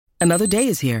Another day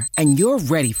is here, and you're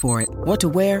ready for it. What to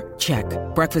wear? Check.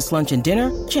 Breakfast, lunch, and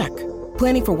dinner? Check.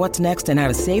 Planning for what's next and how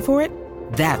to save for it?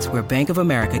 That's where Bank of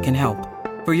America can help.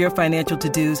 For your financial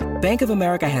to-dos, Bank of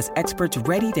America has experts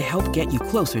ready to help get you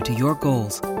closer to your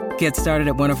goals. Get started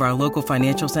at one of our local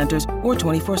financial centers or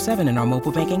 24/7 in our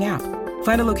mobile banking app.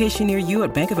 Find a location near you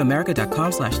at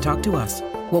bankofamerica.com/talktous.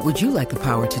 What would you like the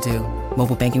power to do?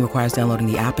 Mobile banking requires downloading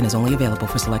the app and is only available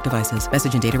for select devices.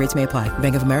 Message and data rates may apply.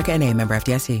 Bank of America N.A., member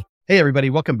FDIC. Hey, everybody.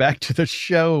 Welcome back to the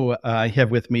show. I have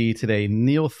with me today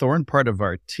Neil Thorne, part of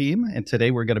our team. And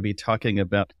today we're going to be talking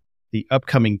about the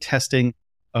upcoming testing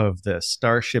of the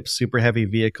Starship Super Heavy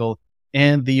vehicle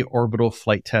and the orbital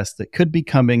flight test that could be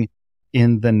coming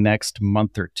in the next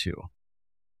month or two.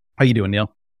 How you doing,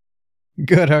 Neil?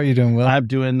 Good. How are you doing, Will? I'm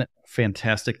doing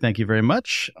fantastic. Thank you very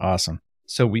much. Awesome.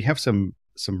 So we have some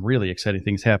really exciting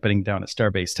things happening down at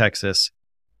Starbase, Texas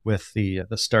with the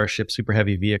Starship Super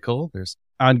Heavy vehicle. There's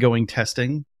ongoing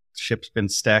testing. Ship's been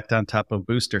stacked on top of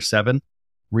Booster 7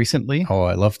 recently. Oh,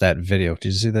 I love that video. Did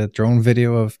you see the drone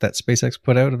video of that SpaceX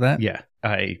put out of that? Yeah,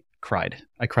 I cried.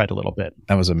 I cried a little bit.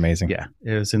 That was amazing. Yeah,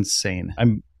 it was insane.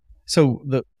 So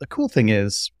the cool thing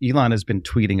is Elon has been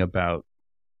tweeting about,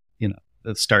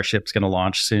 the Starship's going to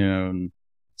launch soon.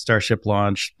 Starship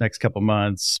launch next couple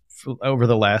months. Over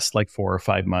the last 4 or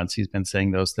 5 months, he's been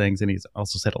saying those things, and he's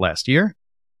also said it last year.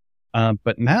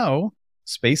 But now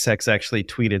SpaceX actually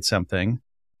tweeted something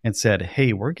and said,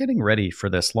 hey, we're getting ready for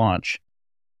this launch.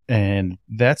 And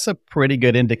that's a pretty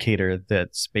good indicator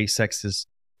that SpaceX's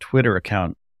Twitter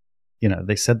account,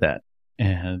 they said that.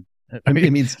 And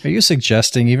it means, are you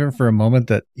suggesting even for a moment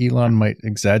that Elon might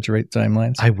exaggerate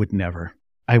timelines? I would never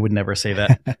say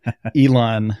that.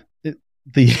 Elon,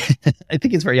 I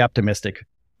think he's very optimistic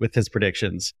with his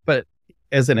predictions, but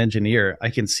as an engineer, I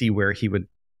can see where he would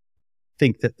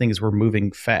think that things were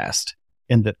moving fast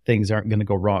and that things aren't going to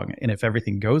go wrong. And if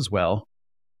everything goes well,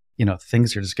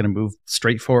 things are just going to move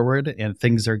straight forward and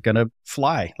things are going to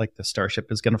fly, like the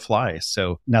Starship is going to fly.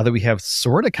 So now that we have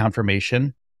sort of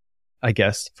confirmation, I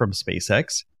guess, from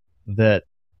SpaceX that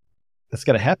that's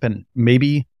going to happen,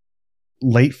 maybe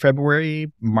late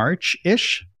February,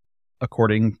 March-ish,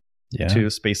 according to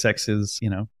SpaceX's,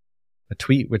 a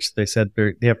tweet, which they said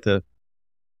they have to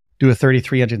do a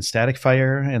 33 engine static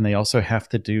fire, and they also have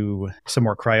to do some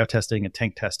more cryo testing and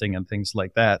tank testing and things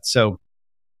like that. So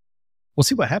we'll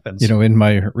see what happens. In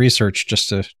my research, just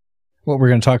to what we're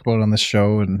going to talk about on this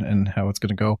show and how it's going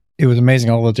to go, it was amazing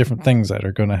all the different things that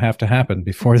are going to have to happen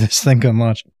before this thing can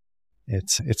launch.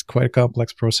 It's quite a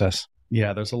complex process.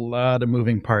 Yeah, there's a lot of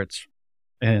moving parts.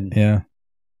 And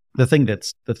the thing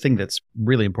that's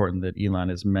really important that Elon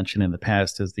has mentioned in the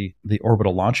past is the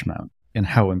orbital launch mount and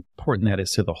how important that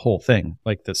is to the whole thing,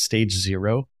 like the stage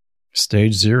zero.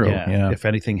 Stage zero, yeah. If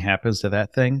anything happens to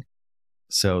that thing,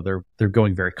 so they're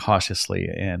going very cautiously,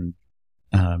 and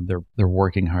they're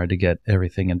working hard to get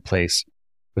everything in place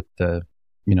with the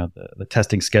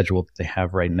testing schedule that they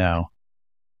have right now.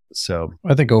 So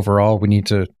I think overall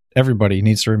everybody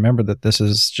needs to remember that this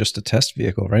is just a test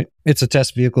vehicle, right? It's a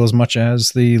test vehicle as much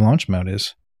as the launch mount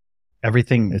is.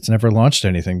 It's never launched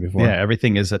anything before. Yeah,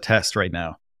 everything is a test right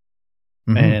now.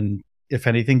 Mm-hmm. And if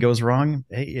anything goes wrong,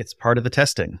 hey, it's part of the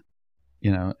testing,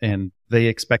 and they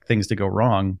expect things to go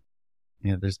wrong.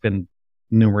 There's been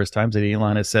numerous times that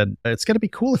Elon has said, it's going to be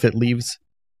cool if it leaves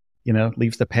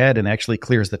the pad and actually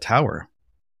clears the tower.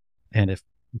 And it's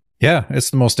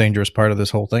the most dangerous part of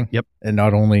this whole thing. Yep. And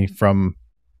not only from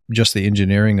just the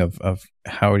engineering of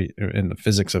how and the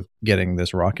physics of getting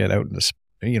this rocket out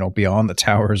beyond the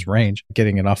tower's range,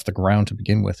 getting it off the ground to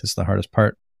begin with is the hardest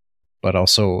part. But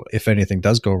also, if anything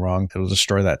does go wrong, it'll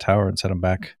destroy that tower and set them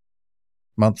back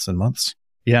months and months.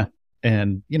 Yeah.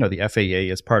 And, the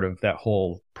FAA is part of that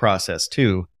whole process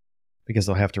too, because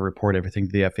they'll have to report everything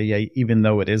to the FAA, even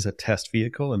though it is a test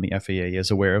vehicle and the FAA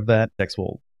is aware of that. X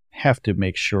will have to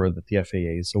make sure that the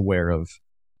FAA is aware of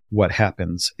what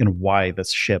happens and why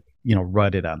this ship,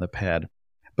 rutted on the pad.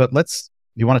 But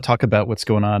you want to talk about what's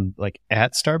going on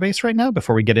at Starbase right now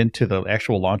before we get into the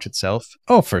actual launch itself?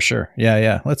 Oh, for sure.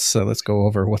 Yeah. Let's go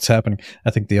over what's happening.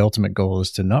 I think the ultimate goal is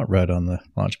to not rut on the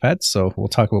launch pad. So we'll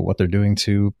talk about what they're doing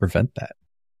to prevent that.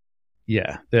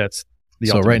 Yeah, that's the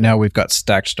So right now we've got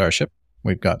stacked Starship.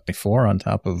 We've got before on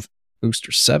top of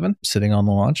Booster 7 sitting on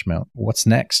the launch mount. What's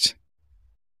next?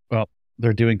 Well,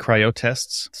 they're doing cryo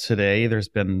tests today. There's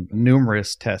been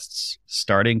numerous tests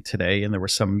starting today, and there were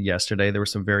some yesterday. There were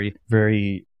some very,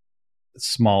 very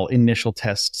small initial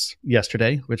tests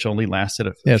yesterday, which only lasted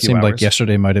a few hours. It seemed like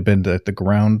yesterday might have been the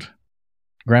ground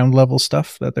level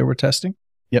stuff that they were testing.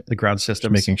 Yep, the ground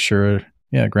systems.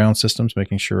 Ground systems,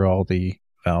 making sure all the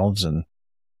valves and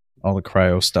all the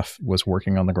cryo stuff was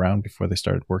working on the ground before they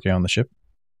started working on the ship.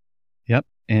 Yep.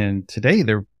 And today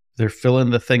they're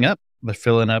filling the thing up. They're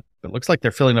filling up. It looks like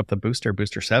they're filling up the booster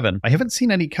 7. I haven't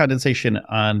seen any condensation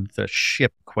on the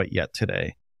ship quite yet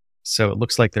today. So it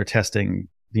looks like they're testing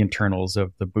the internals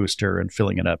of the booster and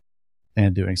filling it up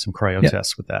and doing some cryo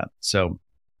tests with that. So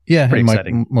pretty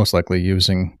exciting. Most likely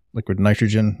using liquid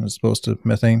nitrogen as opposed to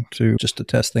methane to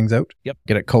test things out. Yep.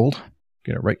 Get it cold.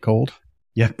 Get it right cold.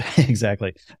 Yep,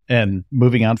 exactly. And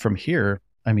moving on from here,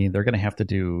 I mean, they're going to have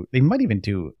to they might even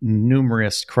do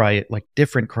numerous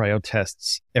different cryo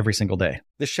tests every single day.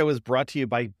 This show is brought to you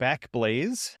by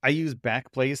Backblaze. I use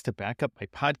Backblaze to back up my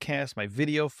podcast, my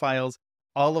video files,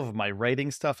 all of my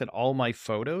writing stuff, and all my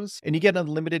photos. And you get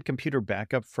unlimited computer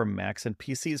backup from Macs and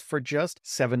PCs for just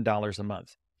 $7 a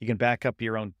month. You can back up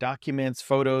your own documents,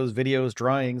 photos, videos,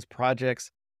 drawings,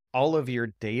 projects, all of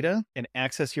your data, and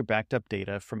access your backed up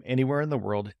data from anywhere in the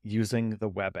world using the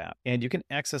web app. And you can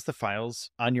access the files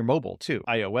on your mobile too.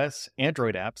 iOS,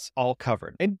 Android apps, all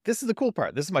covered. And this is the cool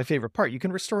part. This is my favorite part. You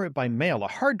can restore it by mail. A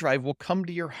hard drive will come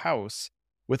to your house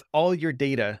with all your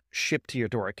data shipped to your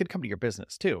door. It could come to your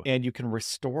business too. And you can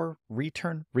restore,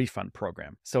 return, refund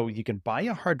program. So you can buy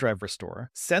a hard drive restore,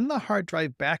 send the hard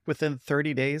drive back within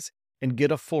 30 days, and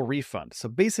get a full refund. So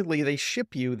basically they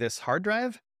ship you this hard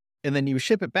drive, and then you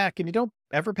ship it back and you don't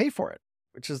ever pay for it,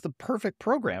 which is the perfect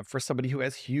program for somebody who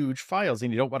has huge files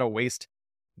and you don't want to waste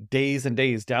days and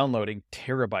days downloading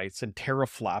terabytes and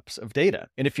teraflops of data.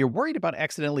 And if you're worried about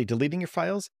accidentally deleting your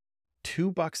files,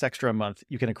 $2 extra a month,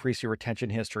 you can increase your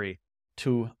retention history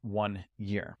to 1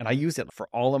 year. And I use it for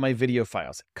all of my video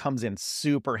files. It comes in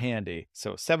super handy.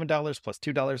 So $7 plus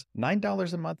 $2,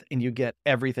 $9 a month, and you get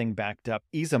everything backed up,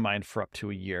 ease of mind for up to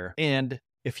a year. And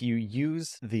if you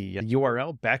use the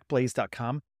URL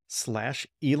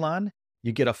backblaze.com/Elon,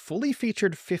 you get a fully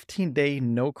featured 15-day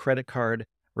no credit card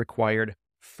required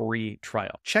free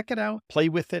trial. Check it out, play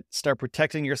with it, start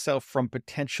protecting yourself from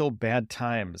potential bad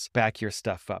times. Back your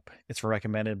stuff up. It's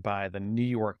recommended by the New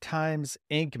York Times,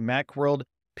 Inc., Macworld,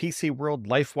 PC World,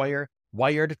 LifeWire,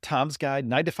 Wired, Tom's Guide,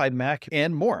 9to5Mac,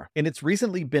 and more. And it's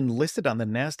recently been listed on the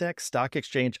NASDAQ stock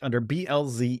exchange under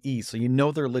BLZE, so you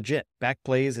know they're legit.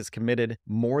 Backblaze is committed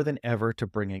more than ever to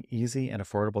bringing easy and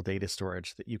affordable data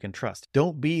storage that you can trust.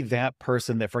 Don't be that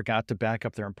person that forgot to back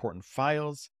up their important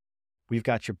files. We've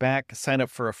got your back. Sign up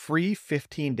for a free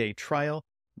 15-day trial.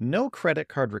 No credit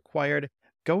card required.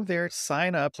 Go there,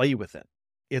 sign up, play with it.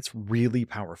 It's really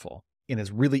powerful and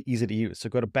it's really easy to use. So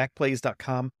go to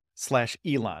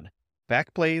backblaze.com/Elon.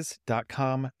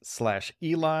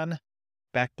 Backblaze.com/Elon.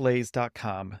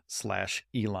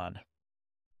 Backblaze.com/Elon.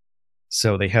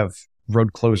 So they have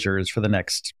road closures for the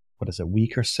next,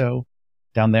 week or so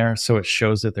down there. So it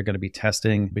shows that they're going to be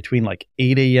testing between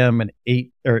 8 a.m. and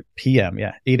 8 p.m.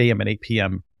 Yeah, 8 a.m. and 8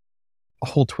 p.m. a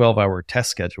whole 12-hour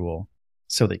test schedule.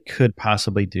 So they could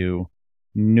possibly do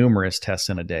numerous tests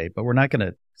in a day, but we're not going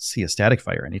to see a static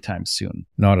fire anytime soon.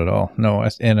 Not at all. No,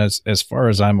 and as far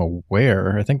as I'm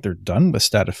aware, I think they're done with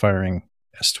static firing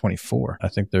S24. I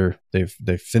think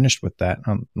they've finished with that,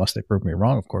 unless they prove me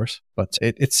wrong, of course. But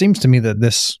it seems to me that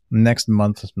this next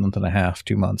month and a half,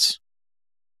 2 months,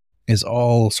 is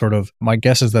all sort of, my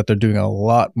guess is that they're doing a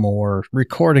lot more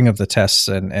recording of the tests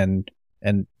and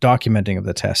documenting of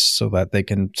the tests so that they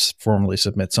can formally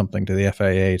submit something to the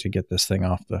FAA to get this thing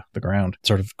off the ground.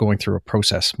 Sort of going through a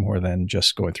process more than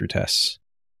just going through tests.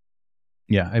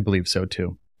 Yeah, I believe so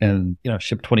too. And,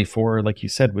 Ship 24, like you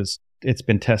said, it's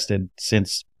been tested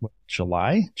since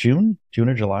June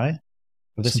or July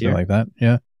of this Something year. Like that,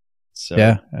 yeah. So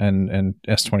yeah, and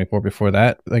S24 before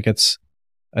that,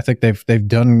 I think they've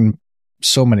done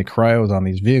so many cryos on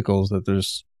these vehicles that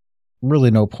there's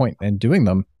really no point in doing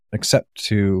them except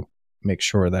to make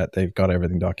sure that they've got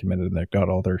everything documented and they've got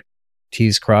all their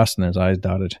T's crossed and their I's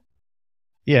dotted.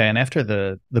 Yeah, and after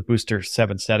the Booster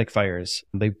 7 static fires,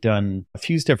 they've done a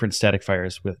few different static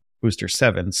fires with Booster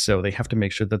 7, so they have to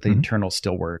make sure that the internals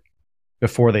still work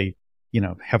before they,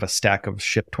 have a stack of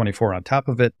Ship 24 on top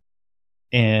of it.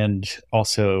 And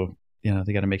also,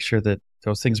 they got to make sure that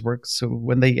those things work. So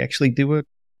when they actually do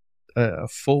a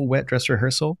full wet dress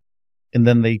rehearsal, and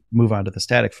then they move on to the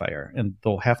static fire, and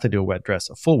they'll have to do a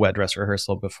full wet dress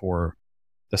rehearsal before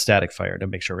the static fire to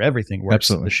make sure everything works.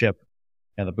 Absolutely. The ship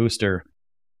and the booster.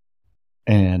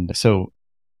 And so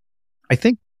I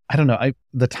think, I don't know,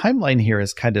 the timeline here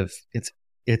is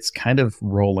it's kind of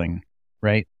rolling,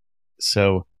 right?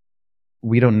 So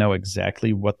we don't know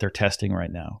exactly what they're testing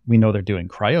right now. We know they're doing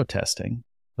cryo testing.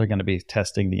 They're going to be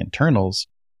testing the internals.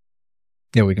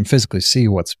 Yeah, we can physically see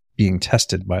what's being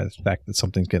tested by the fact that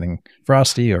something's getting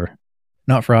frosty or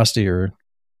not frosty, or,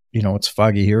 it's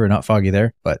foggy here or not foggy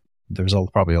there. But there's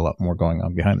probably a lot more going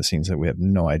on behind the scenes that we have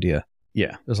no idea.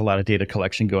 Yeah, there's a lot of data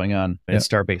collection going on at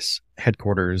Starbase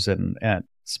headquarters and at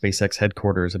SpaceX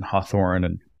headquarters and Hawthorne,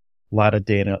 and a lot of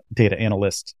data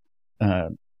analyst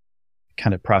kind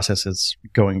of processes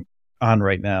going on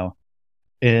right now.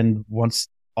 And once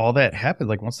all that happens,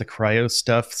 like once the cryo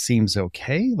stuff seems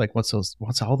okay, like once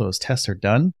all those tests are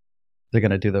done, they're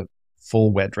going to do the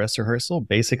full wet dress rehearsal,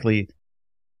 basically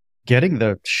getting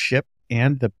the ship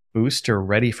and the booster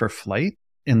ready for flight,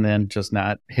 and then just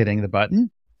not hitting the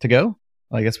button to go.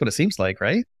 Like that's what it seems like,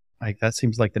 right? Like that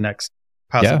seems like the next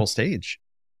possible stage.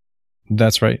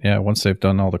 That's right. Yeah. Once they've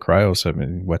done all the cryos, I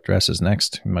mean, wet dress is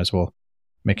next. You might as well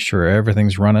make sure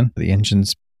everything's running. The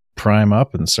engines prime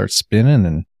up and start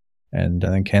spinning, and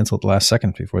then cancel at the last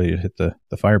second before you hit the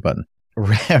fire button.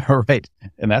 Right.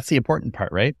 And that's the important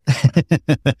part, right?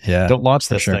 Yeah. Don't launch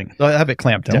this thing. They'll have it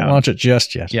clamped down. Don't launch it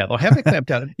just yet. Yeah, they'll have it clamped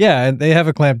down. Yeah, and they have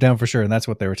it clamped down for sure. And that's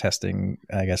what they were testing,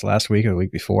 I guess, last week or the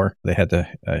week before. They had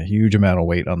a huge amount of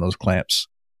weight on those clamps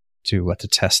to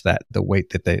test the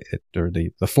weight that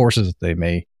the forces that they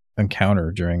may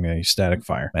encounter during a static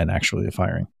fire and actually the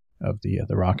firing of the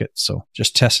rocket. So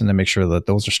just testing to make sure that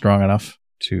those are strong enough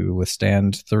to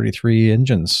withstand 33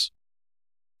 engines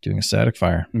doing a static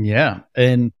fire. Yeah.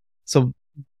 And so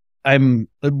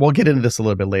we'll get into this a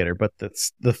little bit later, but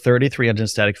the 33 engine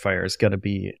static fire is going to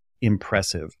be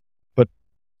impressive. But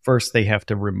first they have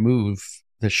to remove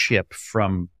the ship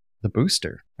from the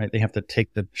booster, right? They have to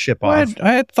take the ship off.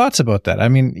 I had thoughts about that. I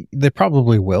mean, they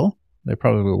probably will. They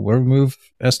probably will remove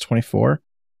S-24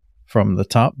 from the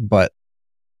top, but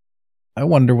I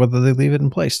wonder whether they leave it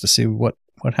in place to see what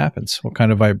happens, what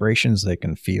kind of vibrations they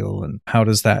can feel, and how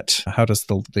does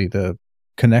the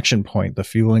connection point, the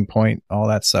fueling point, all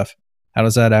that stuff, how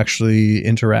does that actually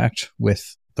interact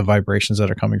with the vibrations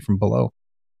that are coming from below?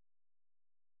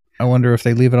 I wonder if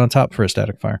they leave it on top for a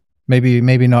static fire.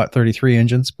 Maybe not 33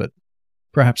 engines, but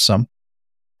perhaps some.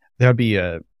 That'd be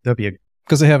a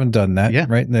because they haven't done that,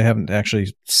 right? And they haven't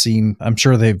actually seen. I'm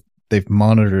sure they've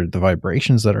monitored the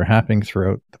vibrations that are happening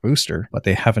throughout the booster, but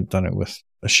they haven't done it with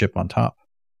a ship on top.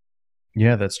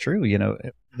 Yeah, that's true. You know,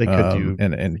 they could do.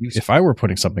 And if I were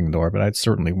putting something in the orbit, I'd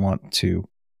certainly want to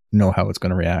know how it's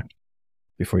going to react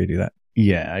before you do that.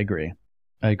 Yeah, I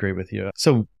agree with you.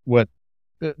 So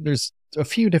there's a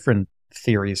few different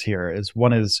theories here.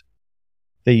 One is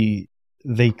they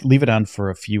leave it on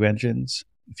for a few engines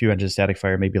static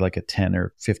fire, maybe like a 10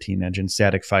 or 15 engine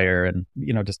static fire. And,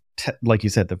 you know, just like you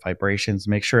said, the vibrations,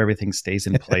 make sure everything stays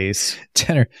in place.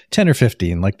 10 or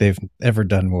 15, like they've ever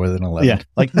done more than 11. Yeah.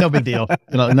 Like no big deal.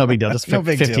 No big deal. Just no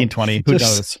 15, deal. 20. Who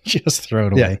knows? Just throw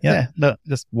it away. Yeah. No,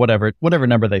 just whatever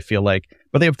number they feel like.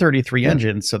 But they have 33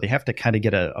 engines. So they have to kind of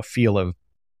get a feel of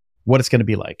what it's going to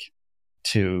be like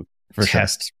to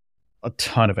test a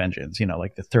ton of engines. You know,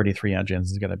 like the 33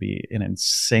 engines is going to be an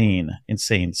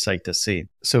insane sight to see.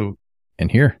 So,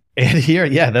 and here,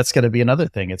 yeah, that's going to be another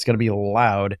thing. It's going to be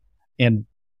loud, and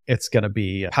it's going to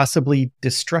be possibly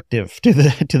destructive to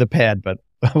the pad. But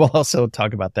we'll also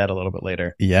talk about that a little bit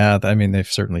later. Yeah, I mean,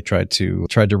 they've certainly tried to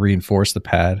reinforce the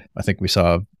pad. I think we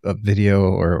saw a video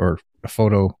or a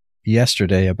photo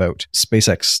yesterday about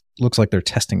SpaceX. Looks like they're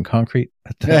testing concrete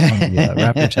at the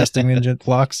Raptor testing engine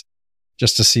blocks,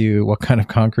 just to see what kind of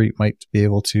concrete might be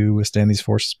able to withstand these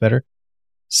forces better.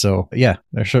 So yeah,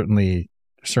 they're certainly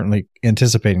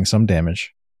anticipating some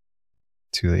damage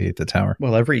to the tower.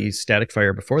 Well, every static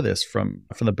fire before this from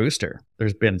the booster,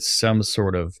 there's been some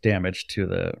sort of damage to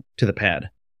the pad,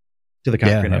 to the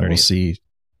concrete. Yeah, and we'll see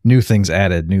new things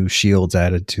added, new shields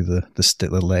added to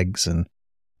the legs and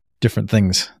different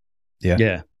things. Yeah.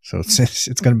 Yeah. So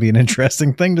it's going to be an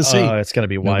interesting thing to see. It's going to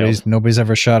be wild. Nobody's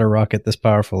ever shot a rocket this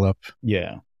powerful up.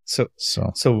 Yeah. So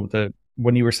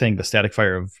when you were saying the static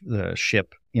fire of the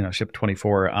ship, you know, ship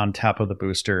 24 on top of the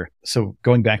booster. So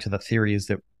going back to the theories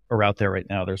that are out there right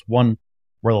now, there's one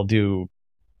where they'll do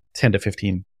 10 to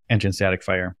 15 engine static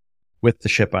fire with the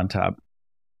ship on top.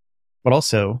 But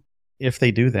also, if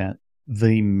they do that,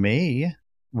 they may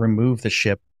remove the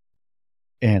ship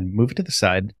and move it to the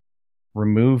side,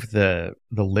 remove the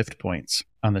lift points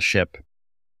on the ship,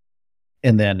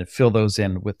 and then fill those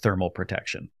in with thermal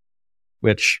protection,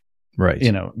 which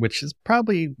is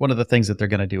probably one of the things that they're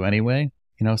going to do anyway.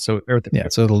 You know, so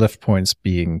the lift points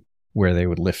being where they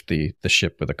would lift the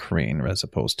ship with a crane as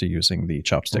opposed to using the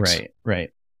chopsticks.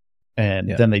 Right. And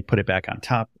then they put it back on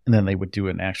top, and then they would do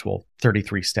an actual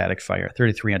 33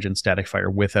 engine static fire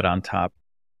with it on top.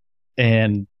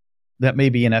 And that may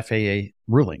be an FAA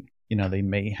ruling. You know, they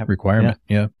may have requirement.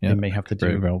 Yeah. They may have to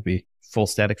do full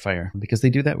static fire because they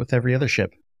do that with every other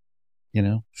ship. You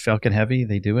know, Falcon Heavy,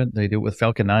 they do it. They do it with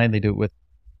Falcon 9. They do it with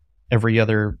every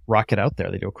other rocket out there.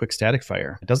 They do a quick static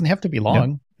fire. It doesn't have to be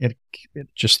long. It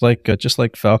just like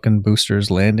Falcon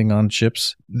boosters landing on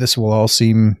ships. This will all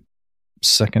seem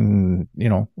second,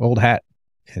 old hat,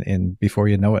 and before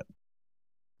you know it,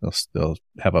 they'll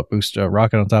have a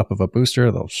rocket on top of a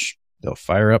booster. They'll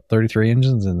fire up 33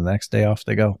 engines, and the next day off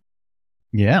they go.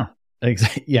 Yeah.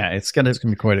 Yeah, it's gonna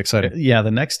be quite exciting. Yeah,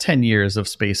 the next 10 years of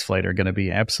spaceflight are gonna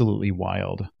be absolutely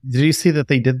wild. Did you see that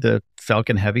they did the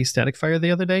Falcon Heavy static fire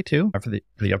the other day too? For the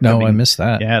upcoming, no, I missed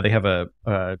that. Yeah, they have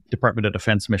a Department of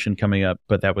Defense mission coming up,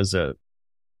 but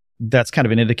that's kind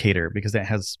of an indicator because that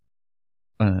has,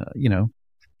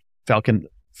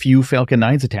 few Falcon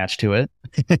 9s attached to it.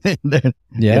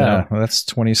 That's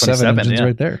 27 engines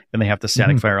right there. And they have to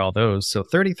static fire all those. So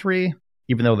 33.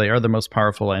 Even though they are the most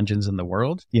powerful engines in the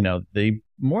world, they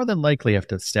more than likely have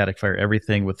to static fire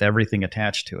everything with everything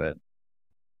attached to it.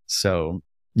 So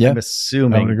I'm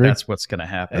assuming that's what's going to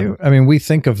happen. I mean, we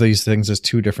think of these things as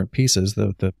two different pieces,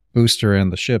 the booster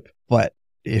and the ship. But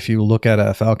if you look at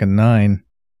a Falcon 9,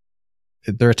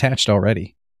 they're attached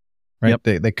already, right?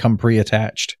 Yep. They come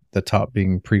pre-attached, the top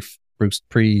being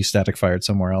pre-static fired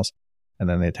somewhere else, and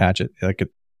then they attach it.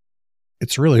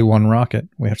 It's really one rocket.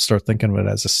 We have to start thinking of it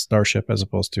as a starship as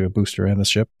opposed to a booster and a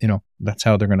ship. That's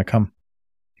how they're going to come.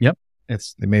 Yep.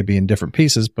 They may be in different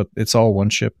pieces, but it's all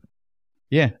one ship.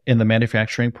 Yeah. And the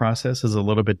manufacturing process is a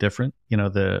little bit different.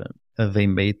 They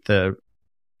made the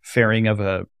fairing of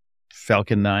a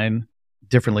Falcon 9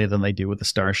 differently than they do with the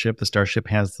Starship. The Starship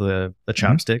has the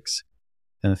chopsticks,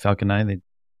 and the Falcon 9,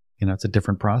 it's a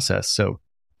different process. So,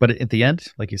 but at the end,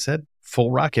 like you said,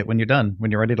 full rocket when you're done,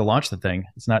 when you're ready to launch the thing.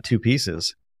 It's not two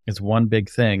pieces. It's one big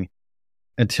thing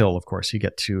until, of course, you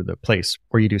get to the place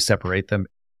where you do separate them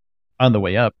on the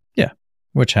way up. Yeah,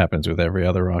 which happens with every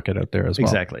other rocket out there as well.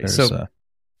 Exactly. So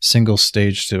single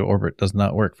stage to orbit does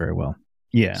not work very well.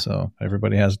 Yeah. So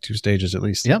everybody has 2 stages at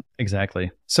least. Yep,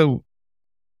 exactly. So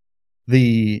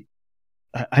will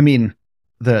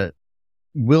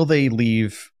they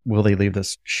leave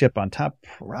this ship on top?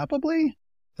 Probably.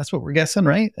 That's what we're guessing,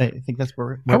 right? I think that's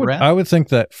where we're at. I would think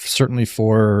that certainly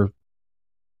for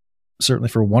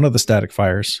one of the static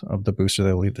fires of the booster,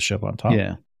 they'll leave the ship on top.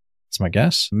 Yeah. That's my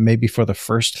guess. Maybe for the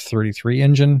first 33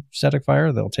 engine static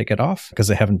fire, they'll take it off because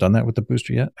they haven't done that with the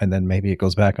booster yet. And then maybe it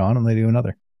goes back on and they do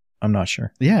another. I'm not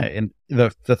sure. Yeah. And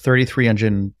the 33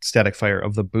 engine static fire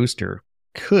of the booster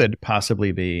could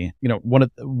possibly be, one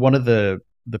of the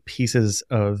pieces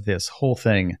of this whole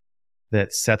thing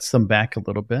that sets them back a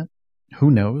little bit. Who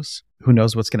knows? Who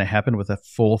knows what's going to happen with a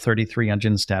full 33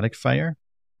 engine static fire?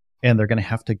 And they're going to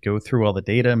have to go through all the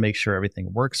data, make sure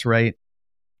everything works right.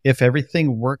 If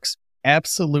everything works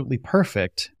absolutely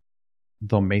perfect,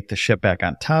 they'll make the ship back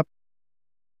on top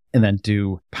and then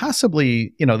do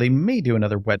possibly, they may do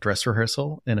another wet dress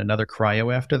rehearsal and another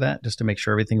cryo after that just to make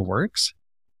sure everything works.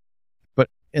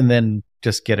 And then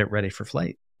just get it ready for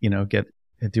flight, do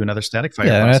another static fire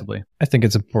possibly. I think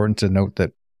it's important to note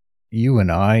that you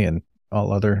and I and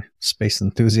all other space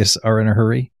enthusiasts are in a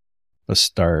hurry. But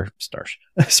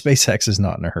SpaceX is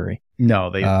not in a hurry. No,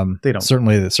 they don't.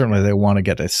 Certainly they want to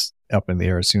get this up in the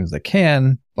air as soon as they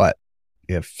can. But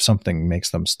if something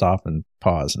makes them stop and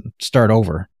pause and start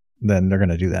over, then they're going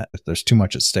to do that. There's too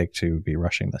much at stake to be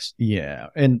rushing this. Yeah,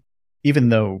 and even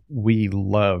though we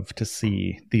love to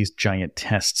see these giant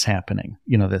tests happening,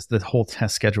 this whole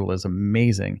test schedule is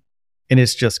amazing. And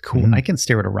it's just cool. Mm-hmm. I can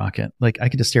stare at a rocket. I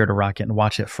can just stare at a rocket and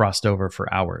watch it frost over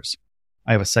for hours.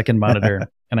 I have a second monitor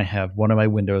and I have one of my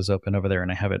windows open over there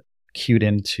and I have it queued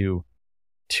into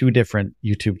 2 different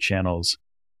YouTube channels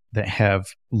that have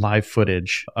live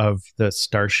footage of the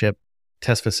Starship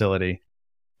test facility.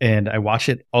 And I watch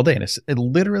it all day and it's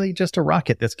literally just a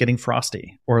rocket that's getting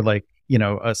frosty, or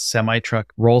a semi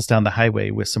truck rolls down the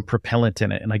highway with some propellant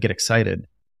in it and I get excited.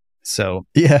 So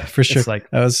yeah, for sure. It's like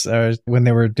I was when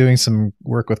they were doing some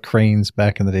work with cranes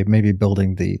back in the day, maybe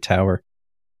building the tower,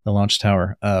 the launch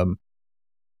tower.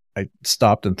 I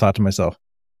stopped and thought to myself,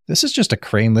 this is just a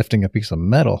crane lifting a piece of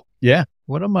metal. Yeah.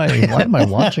 Why am I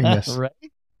watching this? Right.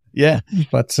 Yeah.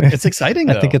 But it's exciting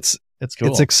though. I think it's cool.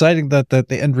 It's exciting that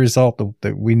the end result,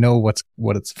 that we know what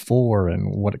it's for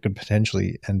and what it could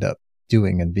potentially end up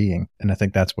doing and being. And I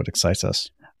think that's what excites us.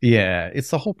 Yeah. It's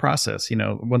the whole process.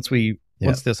 Once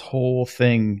this whole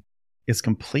thing is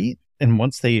complete, and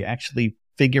once they actually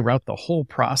figure out the whole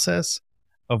process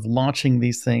of launching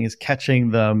these things,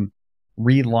 catching them,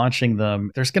 relaunching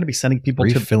them, there's going to be sending people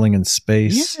refilling in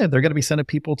space. Yeah, they're going to be sending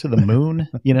people to the moon,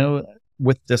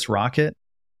 with this rocket,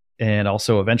 and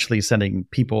also eventually sending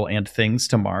people and things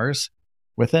to Mars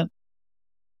with it.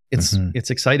 It's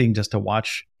exciting just to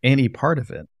watch any part of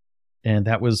it. And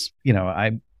that was,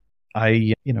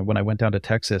 when I went down to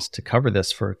Texas to cover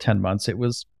this for 10 months, it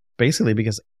was basically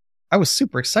because I was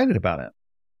super excited about it.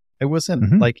 It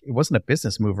wasn't it wasn't a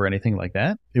business move or anything like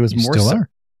that. It was You more still so. are.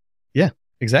 Yeah,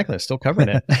 exactly. I'm still covering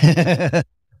it.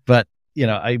 But,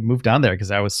 I moved down there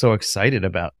because I was so excited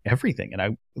about everything. And I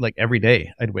like every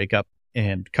day I'd wake up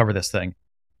and cover this thing.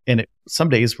 And some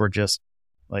days were just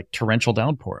like torrential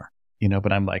downpour,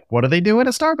 but I'm like, what are they doing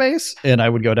at Starbase? And I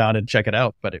would go down and check it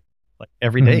out. But like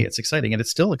every day it's exciting, and it's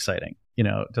still exciting,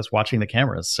 just watching the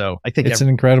cameras. So I think it's an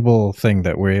incredible thing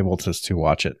that we're able to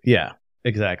watch it. Yeah,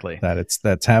 exactly.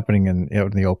 That's happening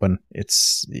out in the open.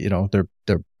 It's,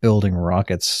 they're building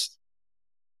rockets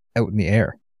out in the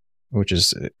air, which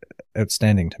is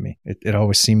outstanding to me. It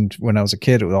always seemed, when I was a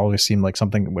kid, it would always seem like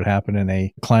something that would happen in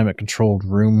a climate controlled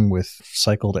room with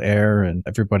cycled air, and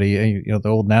everybody, the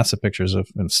old NASA pictures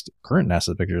and current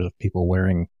NASA pictures of people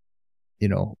wearing,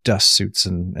 dust suits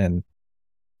and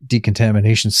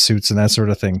decontamination suits and that sort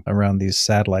of thing around these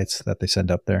satellites that they send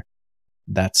up there.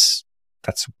 That's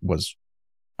was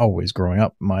always growing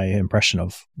up my impression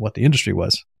of what the industry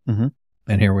was. Mm-hmm.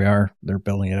 And here we are, they're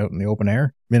building it out in the open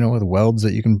air, with welds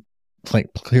that you can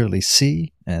clearly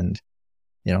see. And,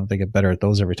 they get better at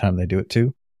those every time they do it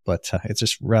too. But it's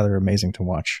just rather amazing to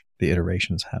watch the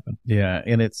iterations happen. Yeah.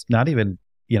 And it's not even,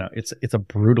 it's a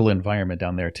brutal environment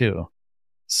down there too.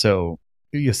 So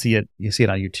you see it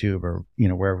on YouTube or,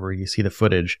 wherever you see the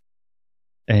footage,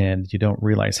 and you don't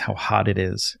realize how hot it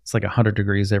is. It's like 100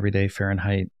 degrees every day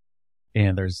Fahrenheit.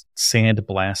 And there's sand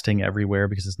blasting everywhere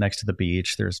because it's next to the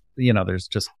beach. There's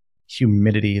just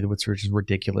humidity, which is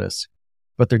ridiculous.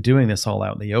 But they're doing this all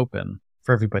out in the open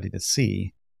for everybody to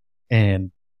see.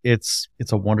 And it's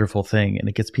a wonderful thing. And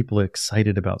it gets people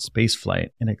excited about space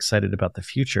flight and excited about the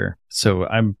future. So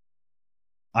I'm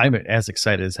as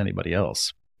excited as anybody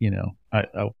else.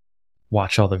 I'll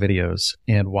watch all the videos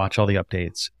and watch all the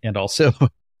updates, and also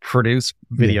produce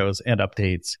videos and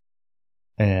updates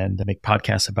and make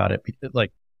podcasts about it.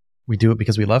 Like, we do it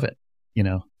because we love it,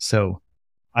 So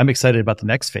I'm excited about the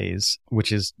next phase,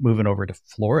 which is moving over to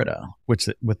Florida,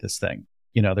 with this thing.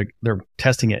 They're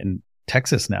testing it in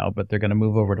Texas now, but they're going to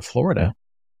move over to Florida.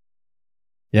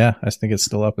 Yeah, I think it's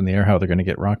still up in the air how they're going to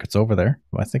get rockets over there.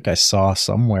 I think I saw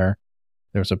somewhere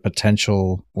there's a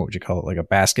potential, what would you call it, like a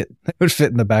basket that would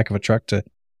fit in the back of a truck to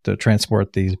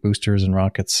transport these boosters and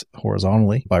rockets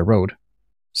horizontally by road.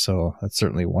 So that's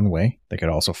certainly one way. They could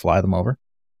also fly them over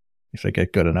if they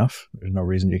get good enough. There's no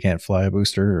reason you can't fly a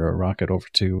booster or a rocket over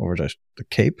to the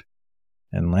Cape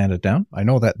and land it down. I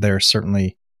know that they're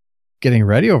certainly getting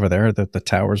ready over there, that the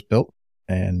tower's built.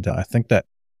 And I think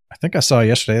I saw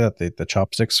yesterday that the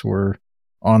chopsticks were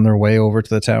on their way over to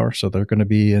the tower. So they're going to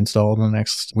be installed in the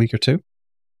next week or two.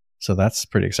 So that's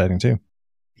pretty exciting too.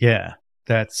 Yeah,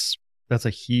 that's a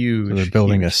huge. So they're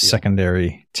building a deal.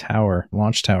 Secondary tower,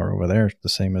 launch tower over there, the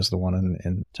same as the one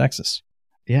in Texas.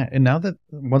 Yeah, and now that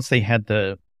once they had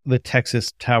the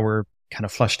Texas tower kind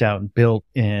of flushed out and built,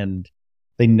 and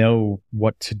they know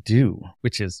what to do,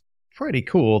 which is pretty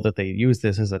cool that they use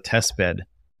this as a test bed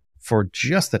for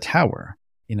just the tower.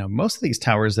 Most of these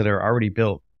towers that are already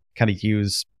built kind of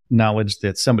use knowledge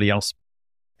that somebody else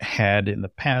had in the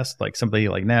past, like somebody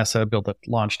like NASA built a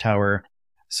launch tower.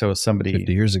 So somebody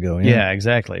 50 years ago. Yeah,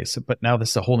 exactly. So, but now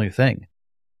this is a whole new thing.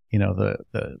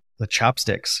 The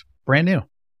chopsticks, brand new.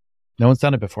 No one's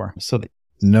done it before. So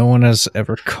no one has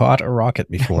ever caught a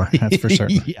rocket before. That's for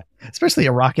certain. Yeah, especially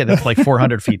a rocket that's like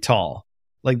 400 feet tall.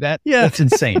 Like that. Yeah, that's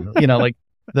insane. Like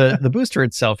the booster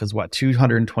itself is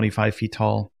 225 feet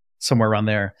tall, somewhere around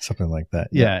there. Something like that.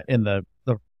 Yeah, and the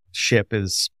ship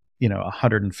is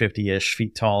 150-ish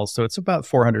feet tall, so it's about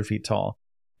 400 feet tall.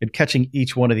 And catching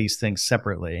each one of these things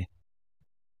separately,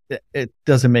 it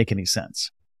doesn't make any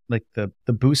sense. Like the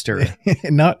booster,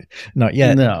 not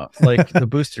yet. No, like the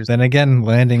boosters. Then again,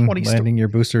 landing your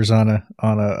boosters on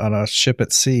a ship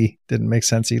at sea didn't make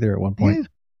sense either at one point. Yeah.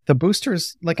 The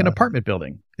booster's like an apartment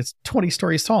building. It's 20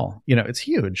 stories tall. It's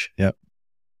huge. Yep.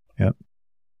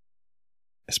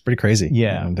 It's pretty crazy.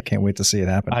 Yeah. And I can't wait to see it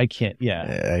happen. I can't.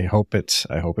 Yeah. I hope it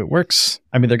works.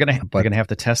 I mean, they're gonna have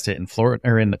to test it in Florida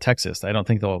or in Texas. I don't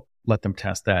think they'll let them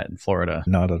test that in Florida.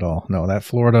 Not at all. No, that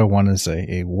Florida one is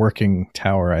a working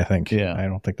tower, I think. Yeah. I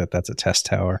don't think that's a test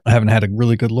tower. I haven't had a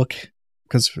really good look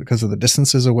because of the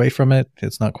distances away from it.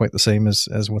 It's not quite the same as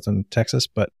what's in Texas,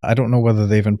 but I don't know whether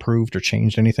they've improved or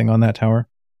changed anything on that tower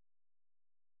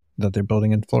that they're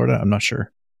building in Florida. I'm not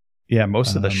sure. Yeah,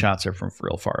 most of the shots are from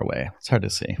real far away. It's hard to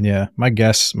see. Yeah, my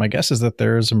guess is that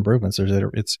there's improvements.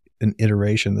 It's an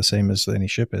iteration, the same as any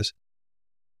ship is.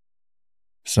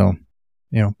 So,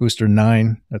 Booster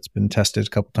 9 that's been tested a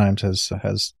couple times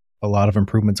has a lot of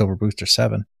improvements over Booster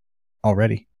 7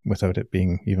 already. without it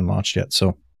being even launched yet.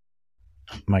 So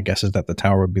my guess is that the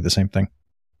tower would be the same thing.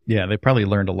 Yeah, they probably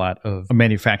learned a lot of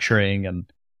manufacturing and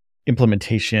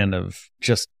implementation of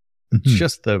just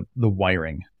the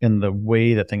wiring and the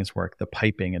way that things work, the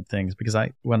piping and things. Because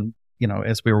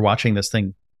as we were watching this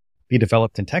thing be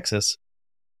developed in Texas,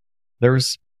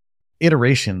 there's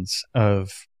iterations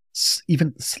of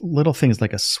even little things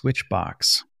like a switch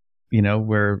box,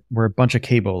 where a bunch of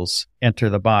cables enter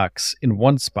the box in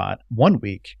one spot 1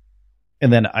 week.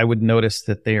 And then I would notice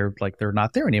that they're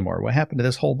not there anymore. What happened to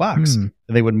this whole box? And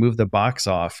they would move the box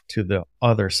off to the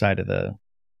other side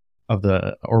of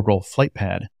the orbital flight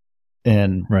pad.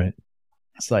 And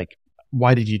it's like,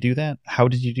 why did you do that? How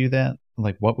did you do that?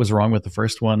 Like, what was wrong with the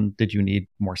first one? Did you need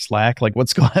more slack? Like,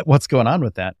 what's going on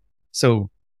with that?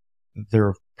 So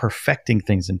they're perfecting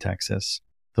things in Texas.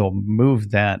 They'll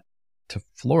move that to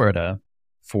Florida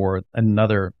for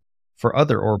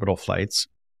other orbital flights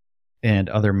and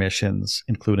other missions,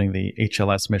 including the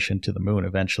HLS mission to the moon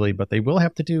eventually. But they will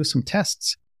have to do some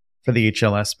tests for the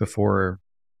HLS before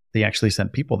they actually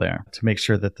send people there to make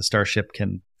sure that the Starship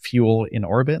can fuel in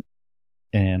orbit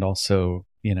and also,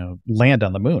 land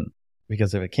on the moon.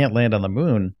 Because if it can't land on the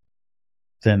moon,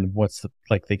 then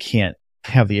they can't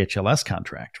have the HLS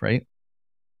contract, right?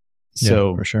 So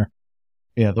yeah, for sure.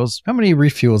 Yeah, how many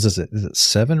refuels is it? Is it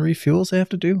 7 refuels they have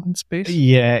to do in space?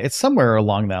 Yeah, it's somewhere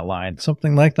along that line.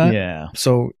 Something like that? Yeah.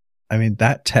 So,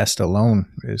 that test alone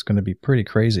is going to be pretty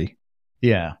crazy.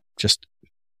 Yeah. Just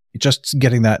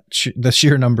getting the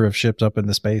sheer number of ships up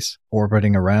into space,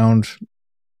 orbiting around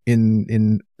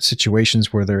in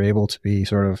situations where they're able to be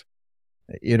sort of,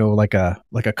 like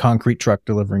a concrete truck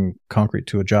delivering concrete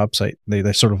to a job site.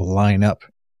 They sort of line up,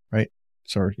 right?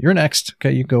 So you're next.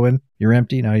 Okay, you go in. You're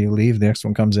empty. Now you leave. The next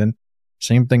one comes in.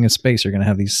 Same thing in space. You're going to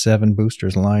have these 7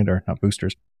 boosters lined, or not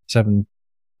boosters, 7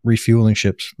 refueling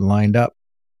ships lined up.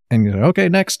 And you're like, okay,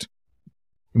 next.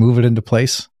 Move it into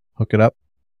place, hook it up,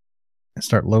 and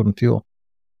start loading fuel.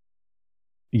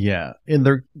 Yeah. And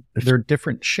they're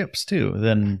different ships too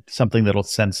than something that'll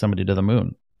send somebody to the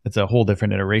moon. It's a whole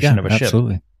different iteration of a ship.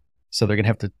 Absolutely. So they're going to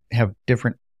have to have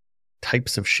different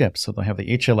types of ships. So they'll have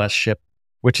the HLS ship,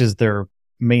 which is their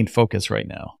main focus right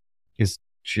now, is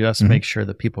just make sure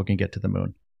that people can get to the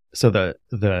moon. So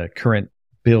the current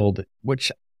build,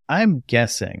 which I'm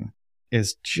guessing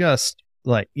is just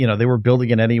like, they were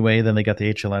building it anyway, then they got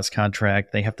the HLS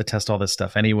contract. They have to test all this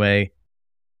stuff anyway.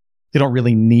 They don't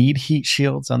really need heat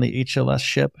shields on the HLS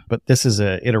ship, but this is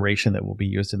an iteration that will be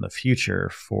used in the future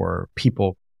for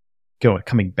people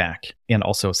coming back and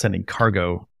also sending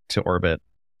cargo to orbit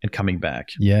and coming back.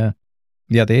 Yeah.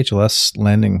 Yeah, the HLS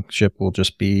landing ship will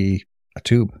just be a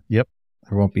tube. Yep.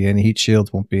 There won't be any heat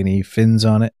shields, won't be any fins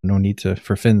on it. No need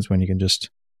for fins when you can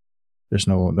there's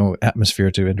no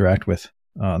atmosphere to interact with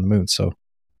on the moon, so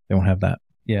they won't have that.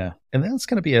 Yeah. And that's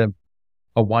going to be a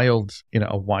wild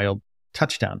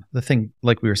touchdown. The thing,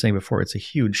 like we were saying before, it's a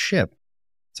huge ship.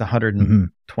 It's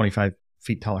 125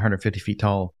 feet tall, 150 feet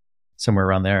tall, somewhere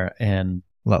around there, and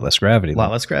a lot less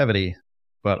gravity.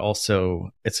 But also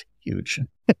it's huge.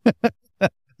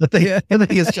 The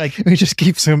thing is gigantic. We just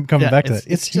keep coming back to it.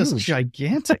 It's just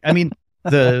gigantic. I mean,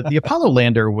 the Apollo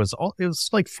lander was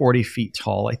like 40 feet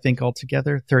tall, I think,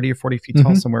 altogether, 30 or 40 feet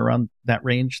tall, somewhere around that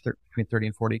range, between 30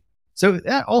 and 40. So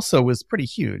that also was pretty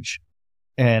huge.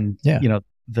 And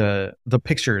the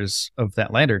pictures of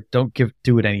that lander don't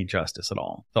do it any justice at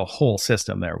all. The whole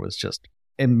system there was just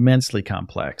immensely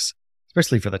complex,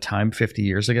 especially for the time 50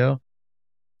 years ago.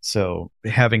 So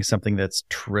having something that's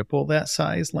triple that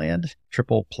size land,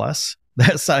 triple plus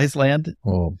that size land.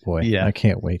 Oh boy. Yeah. I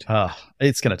can't wait.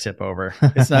 It's going to tip over.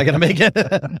 It's not going to make it.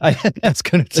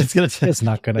 It's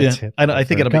not going to tip. I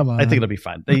think it'll be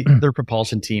fine. Their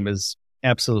propulsion team is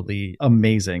absolutely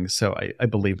amazing. So I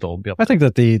believe they'll be able to. I think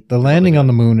that the landing on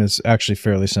the moon is actually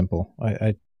fairly simple.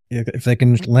 If they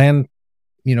can land,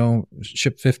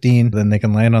 ship 15, then they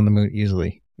can land on the moon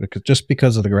easily,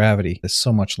 because of the gravity. There's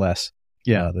so much less.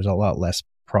 Yeah. There's a lot less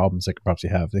problems they could probably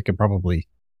have. They could probably,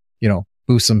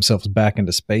 boost themselves back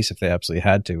into space if they absolutely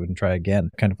had to and try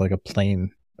again, kind of like a plane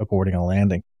aborting a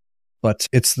landing. But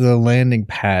it's the landing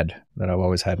pad that I've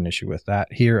always had an issue with.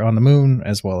 That here on the moon,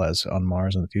 as well as on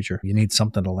Mars in the future. You need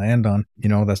something to land on.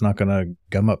 That's not going to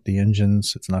gum up the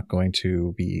engines. It's not going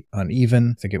to be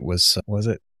uneven. I think it was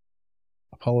it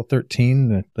Apollo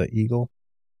 13, the Eagle,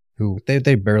 who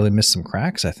they barely missed some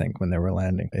cracks, I think, when they were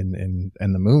landing in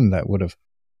the moon that would have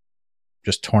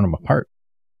just torn them apart.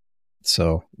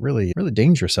 So really, really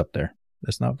dangerous up there.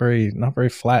 It's not very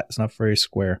flat. It's not very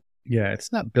square. Yeah,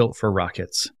 it's not built for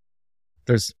rockets.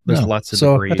 There's lots of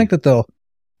debris. I think that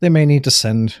they may need to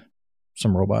send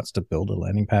some robots to build a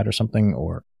landing pad or something,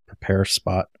 or repair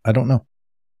spot. I don't know.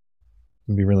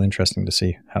 It'd be really interesting to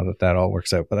see how that all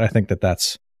works out. But I think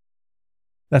that's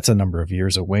a number of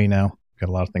years away now. Got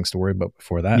a lot of things to worry about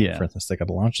before that. Yeah. For instance, they got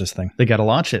to launch this thing. They got to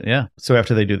launch it, yeah. So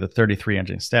after they do the 33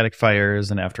 engine static fires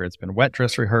and after it's been wet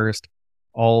dress rehearsed,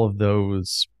 all of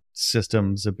those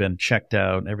systems have been checked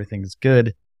out. Everything's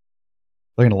good.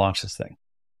 They're going to launch this thing.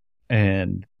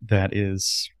 And that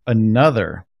is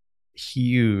another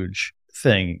huge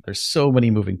thing. There's so many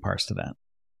moving parts to that.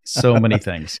 So many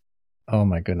things. Oh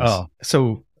my goodness. Oh,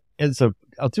 so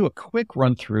I'll do a quick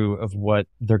run through of what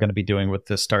they're going to be doing with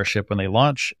this Starship when they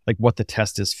launch, like what the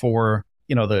test is for.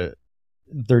 You know,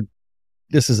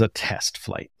 this is a test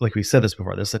flight. Like we said this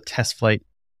before, this is a test flight.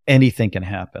 Anything can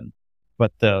happen.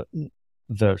 But the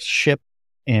ship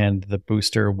and the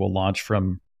booster will launch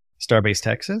from Starbase,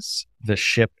 Texas. The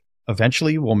ship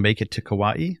eventually will make it to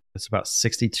Kauai. It's about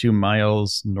 62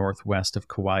 miles northwest of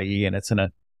Kauai, and it's in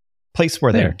a place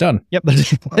where they're done. Yep,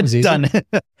 it's done.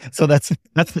 So that's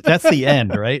the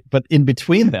end, right? But in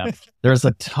between them, there's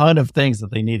a ton of things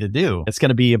that they need to do. It's going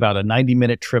to be about a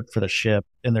 90-minute trip for the ship,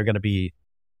 and they're going to be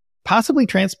possibly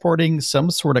transporting some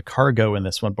sort of cargo in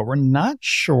this one, but we're not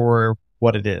sure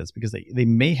what it is because they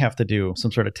may have to do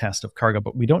some sort of test of cargo,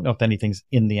 but we don't know if anything's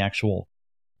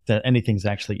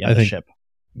actually in the ship.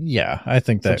 Yeah, I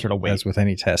think that sort of as with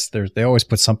any test, they always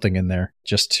put something in there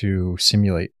just to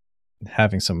simulate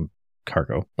having some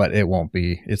cargo, but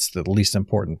it's the least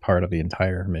important part of the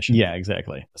entire mission. Yeah,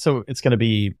 exactly. So it's going to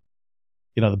be,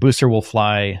 the booster will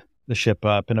fly the ship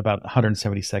up, and about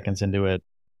 170 seconds into it,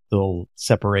 they'll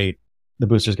separate. The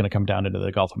booster's going to come down into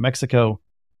the Gulf of Mexico,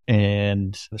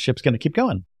 and the ship's going to keep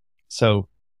going. So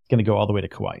it's going to go all the way to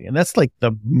Kauai. And that's like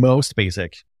the most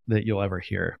basic that you'll ever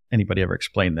hear anybody ever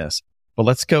explain this. But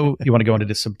let's go. You want to go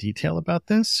into some detail about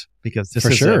this? Because this for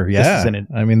is sure.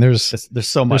 I mean, there's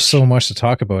so much. There's so much to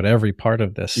talk about every part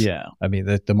of this. Yeah. I mean,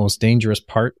 the most dangerous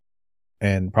part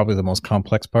and probably the most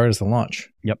complex part is the launch.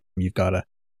 Yep. You've got a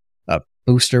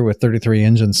booster with 33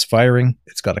 engines firing.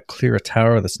 It's got to clear a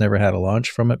tower that's never had a launch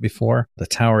from it before. The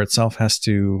tower itself has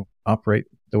to operate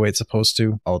the way it's supposed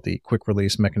to. All the quick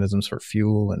release mechanisms for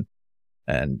fuel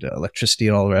and electricity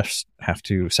and all the rest have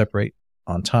to separate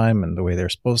on time and the way they're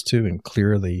supposed to, and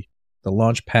clear the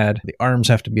launch pad. The arms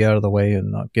have to be out of the way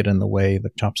and not get in the way. The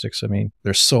chopsticks. I mean,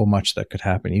 there's so much that could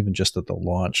happen even just at the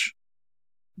launch.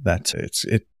 That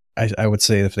I would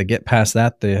say if they get past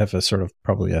that, they have a sort of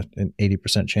probably an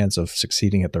 80% chance of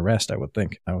succeeding at the rest. I would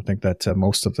think that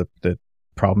most of the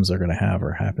problems they're going to have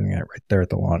are happening right there at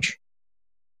the launch.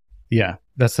 Yeah,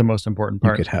 that's the most important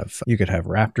part. You could have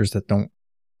Raptors that don't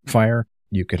fire.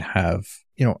 You could have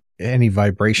any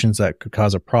vibrations that could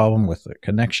cause a problem with the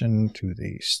connection to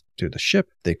the ship.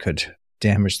 They could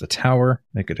damage the tower.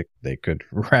 They could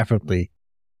rapidly,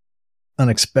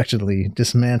 unexpectedly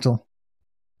dismantle.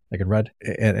 They could run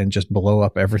and just blow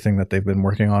up everything that they've been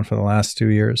working on for the last 2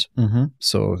 years. Mm-hmm.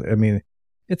 So, I mean,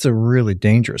 it's a really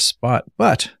dangerous spot.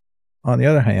 But on the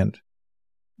other hand,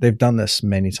 they've done this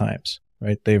many times,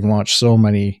 right? They've launched so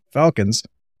many Falcons.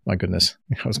 My goodness,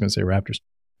 I was going to say Raptors.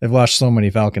 They've launched so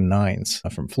many Falcon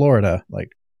 9s from Florida,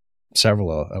 like several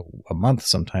a month,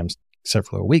 sometimes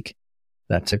several a week,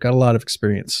 that they've got a lot of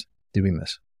experience doing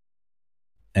this.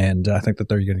 And I think that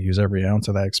they're going to use every ounce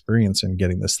of that experience in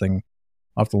getting this thing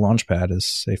off the launch pad as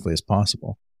safely as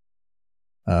possible.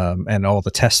 And all the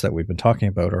tests that we've been talking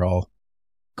about are all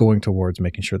going towards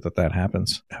making sure that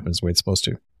happens the way it's supposed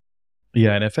to.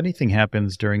 Yeah, and if anything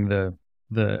happens during the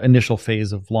initial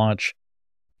phase of launch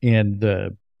and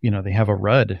they have a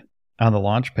RUD on the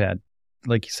launch pad,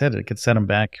 like you said, it could set them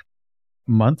back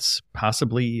months,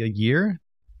 possibly a year.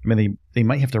 I mean, they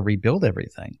might have to rebuild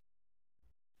everything.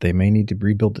 They may need to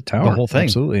rebuild the tower. The whole thing.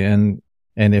 Absolutely. And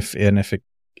if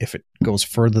it goes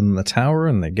further than the tower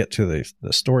and they get to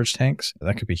the storage tanks,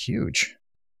 that could be huge.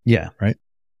 Yeah. Right.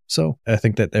 So I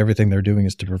think that everything they're doing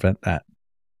is to prevent that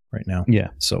right now. Yeah.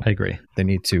 So I agree. They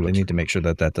need to make sure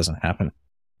that doesn't happen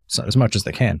as much as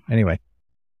they can. Anyway.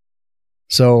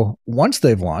 So once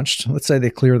they've launched, let's say they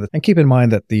clear and keep in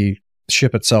mind that the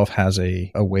ship itself has a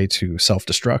way to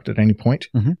self-destruct at any point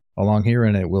along here,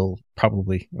 and it will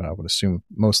probably, I would assume,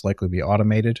 most likely be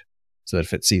automated, so that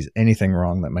if it sees anything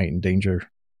wrong that might endanger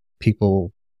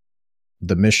people,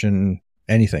 the mission,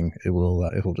 anything, it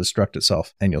will destruct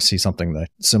itself, and you'll see something that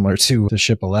similar to the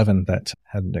ship 11 that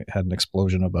had an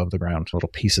explosion above the ground, little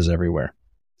pieces everywhere.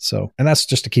 So, and that's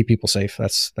just to keep people safe.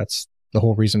 That's the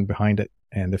whole reason behind it.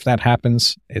 And if that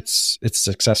happens, it's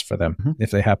success for them. Mm-hmm.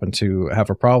 If they happen to have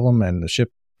a problem and the ship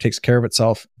takes care of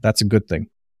itself, that's a good thing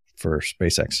for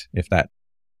SpaceX. If that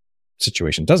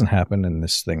situation doesn't happen and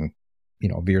this thing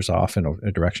veers off in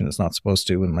a direction it's not supposed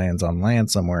to and lands on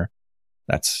land somewhere,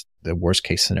 that's the worst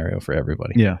case scenario for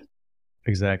everybody. Yeah,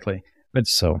 exactly. But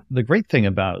So the great thing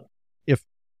about, if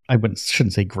I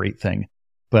shouldn't say great thing,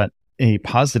 but a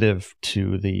positive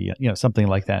to the, something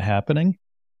like that happening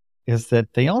is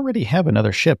that they already have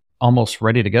another ship almost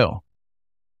ready to go.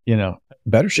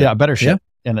 better ship. Yeah, a better ship.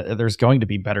 And there's going to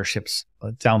be better ships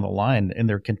down the line, and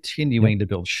they're continuing to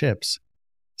build ships.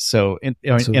 So, and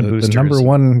boosters. The number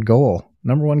one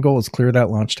goal is clear that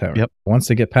launch tower. Yep. Once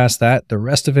they get past that, the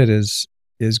rest of it is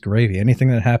gravy. Anything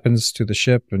that happens to the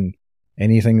ship and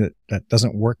anything that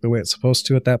doesn't work the way it's supposed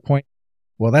to at that point,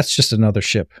 well, that's just another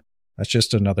ship. That's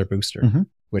just another booster,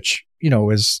 which,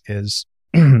 is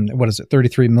what is it,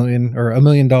 $33 million or $1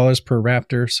 million per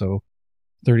Raptor. So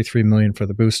 $33 million for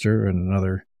the booster and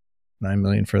another $9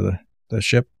 million for the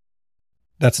ship.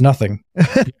 That's nothing.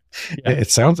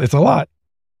 It's a lot.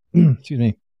 Excuse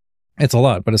me. It's a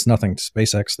lot, but it's nothing.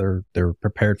 SpaceX, they're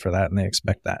prepared for that and they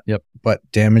expect that. Yep. But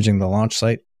damaging the launch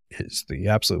site is the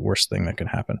absolute worst thing that can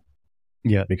happen.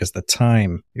 Yeah. Because the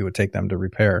time it would take them to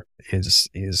repair is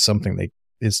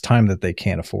time that they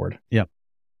can't afford. Yep.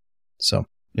 So.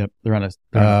 Yep. They're on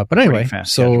but anyway,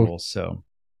 fast schedule. So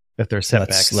if they're set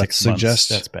back 6 months,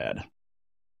 that's bad.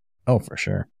 Oh, for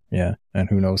sure. Yeah. And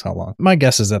who knows how long. My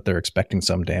guess is that they're expecting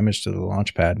some damage to the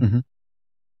launch pad.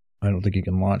 I don't think you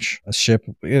can launch a ship,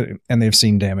 and they've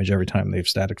seen damage every time they've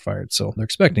static fired. So they're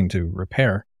expecting to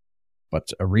repair, but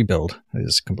a rebuild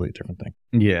is a completely different thing.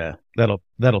 Yeah.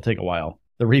 That'll take a while.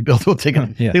 The rebuild will take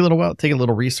a little while, take a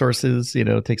little resources,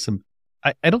 take some,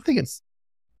 I don't think it's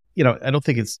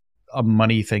a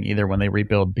money thing either when they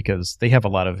rebuild, because they have a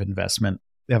lot of investment.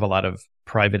 They have a lot of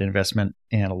private investment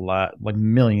and a lot, like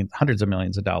hundreds of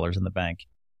millions of dollars in the bank.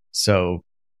 So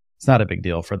it's not a big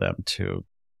deal for them to,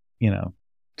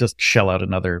 just shell out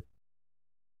another,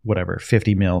 whatever,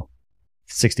 50 mil,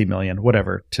 60 million,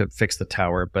 whatever, to fix the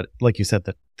tower. But like you said,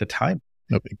 the time,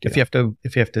 no big deal.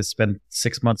 If you have to spend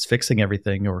 6 months fixing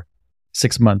everything, or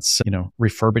 6 months,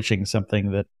 refurbishing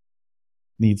something that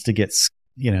needs to get,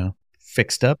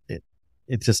 fixed up,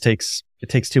 it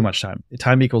takes too much time.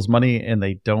 Time equals money, and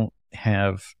they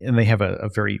have a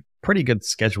very pretty good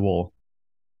schedule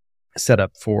set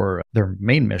up for their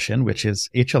main mission, which is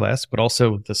HLS, but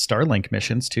also the Starlink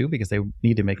missions too, because they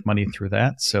need to make money through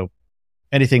that. So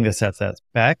anything that sets that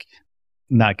back,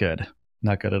 not good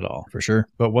at all, for sure.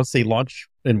 But once they launch,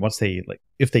 and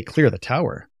if they clear the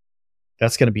tower,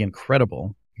 that's going to be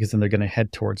incredible, because then they're going to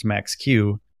head towards Max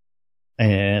Q,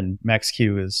 and Max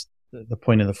Q is the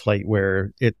point of the flight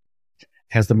where it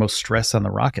has the most stress on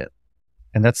the rocket.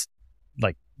 And that's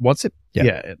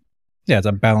it's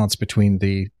a balance between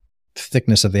the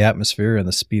thickness of the atmosphere and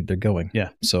the speed they're going. Yeah.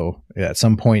 So at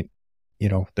some point,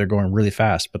 they're going really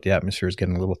fast, but the atmosphere is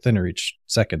getting a little thinner each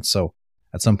second. So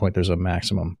at some point there's a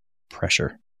maximum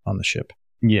pressure on the ship.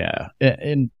 Yeah.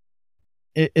 And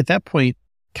at that point,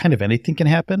 kind of anything can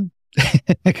happen,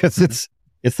 because it's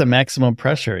the maximum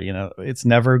pressure. It's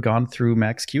never gone through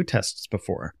Max Q tests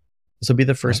before. This will be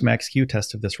the first Max Q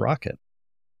test of this rocket.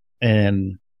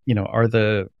 And, are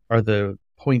the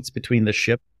points between the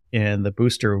ship and the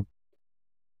booster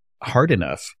hard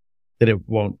enough that it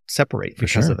won't separate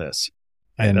because of this?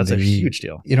 And that's a huge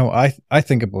deal. I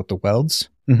think about the welds,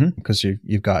 because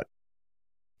you've got,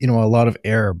 a lot of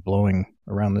air blowing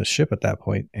around the ship at that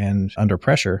point and under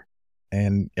pressure,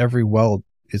 and every weld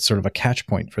is sort of a catch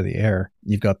point for the air.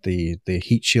 You've got the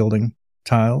heat shielding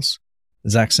tiles,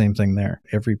 exact same thing there.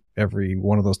 Every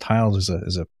one of those tiles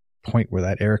is a point where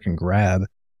that air can grab,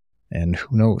 and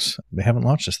who knows? They haven't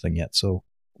launched this thing yet, so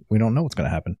we don't know what's going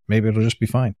to happen. Maybe it'll just be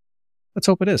fine. Let's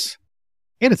hope it is.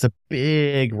 And it's a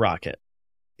big rocket,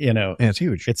 And it's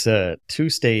huge. It's a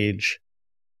 2-stage,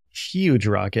 huge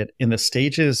rocket, and the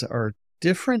stages are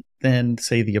different than,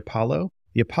 say, the Apollo.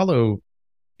 The Apollo,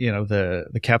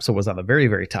 the capsule was on the very,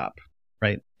 very top,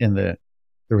 right? And there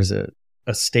was a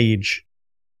stage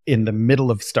in the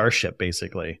middle of Starship,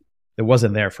 basically, that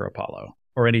wasn't there for Apollo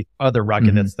or any other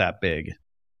rocket that's that big,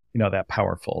 that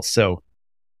powerful. So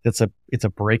it's a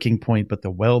breaking point, but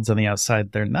the welds on the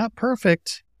outside, they're not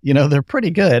perfect. They're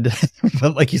pretty good.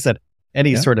 But like you said,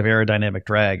 any sort of aerodynamic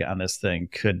drag on this thing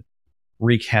could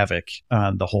wreak havoc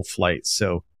on the whole flight.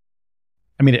 So,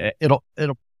 I mean, it'll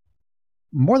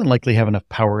more than likely have enough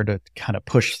power to kind of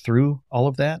push through all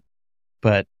of that,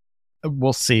 but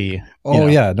we'll see.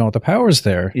 The power's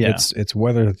there. Yeah. It's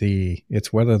whether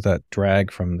that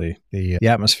drag from the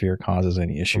atmosphere causes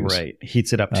any issues. Right.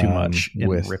 Heats it up too much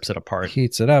and rips it apart.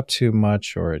 Heats it up too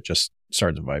much, or it just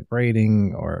starts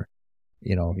vibrating, or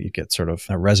you get sort of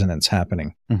a resonance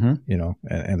happening, and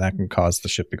that can cause the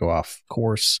ship to go off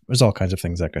course. There's all kinds of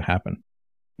things that could happen.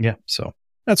 Yeah. So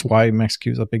that's why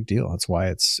MaxQ is a big deal. That's why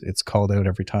it's called out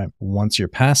every time. Once you're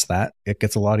past that, it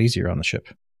gets a lot easier on the ship.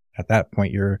 At that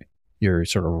point, you're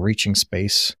sort of reaching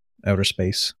space, outer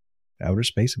space. Outer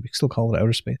space? We still call it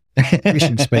outer space.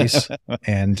 Reaching space,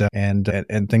 and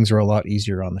things are a lot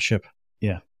easier on the ship.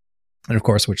 Yeah. And of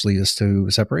course, which leads us to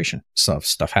separation.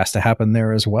 Stuff has to happen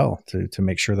there as well to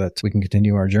make sure that we can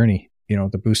continue our journey. You know,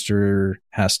 the booster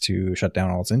has to shut down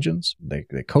all its engines. They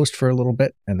coast for a little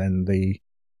bit, and then the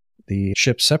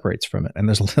ship separates from it. And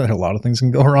there's a lot of things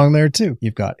can go wrong there too.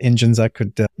 You've got engines that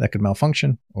could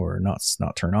malfunction or not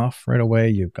turn off right away.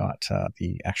 You've got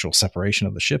the actual separation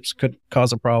of the ships could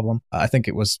cause a problem. I think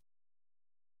it was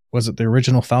it the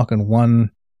original Falcon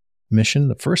 1 mission,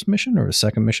 the first mission or the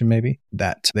second mission maybe,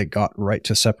 that they got right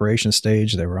to separation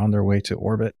stage. They were on their way to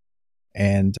orbit,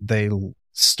 and they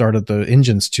started the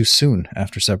engines too soon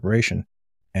after separation,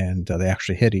 and they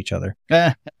actually hit each other.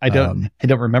 I don't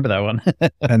remember that one.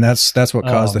 And that's what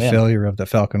caused the failure of the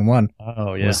Falcon 1.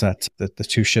 Oh yeah, was that the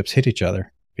two ships hit each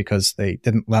other because they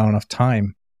didn't allow enough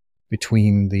time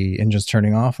between the engines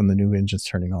turning off and the new engines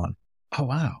turning on. Oh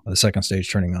wow, the second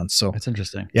stage turning on. So that's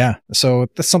interesting. Yeah, so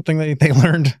that's something that they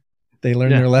learned. They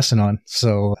learned their lesson on.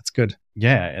 So that's good.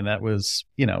 Yeah, and that was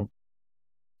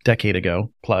decade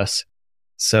ago plus.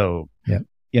 So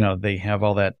they have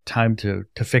all that time to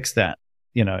fix that.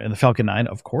 In the Falcon 9,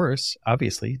 of course,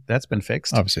 obviously, that's been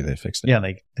fixed. Obviously, they fixed it. Yeah,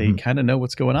 they kind of know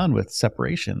what's going on with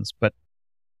separations, but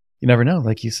you never know.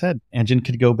 Like you said, engine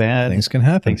could go bad. Things can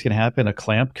happen. A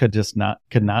clamp could not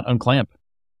unclamp.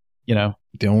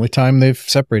 The only time they've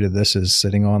separated this is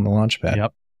sitting on the launch pad.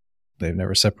 Yep. They've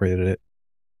never separated it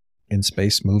in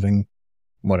space, moving,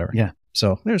 whatever. Yeah.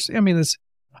 So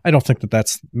I don't think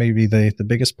that's maybe the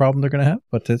biggest problem they're going to have,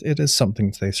 but it is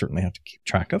something they certainly have to keep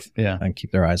track of. Yeah. And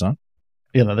keep their eyes on.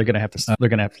 They're going to have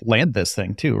to land this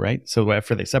thing too, right? So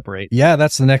after they separate. Yeah,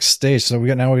 that's the next stage. So we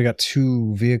got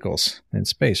two vehicles in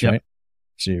space, right?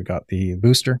 So you've got the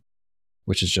booster,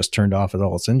 which is just turned off with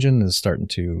all its engine, is starting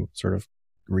to sort of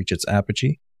reach its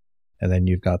apogee. And then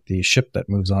you've got the ship that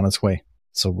moves on its way.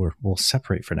 So we'll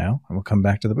separate for now, and we'll come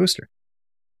back to the booster.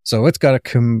 So it's got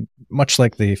to much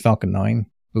like the Falcon 9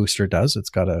 booster does, it's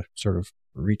got to sort of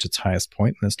reach its highest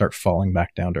point and then start falling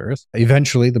back down to Earth.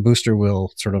 Eventually, the booster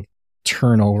will sort of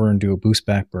turn over and do a boost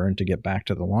back burn to get back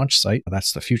to the launch site.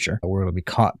 That's the future, where it'll be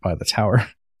caught by the tower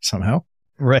somehow.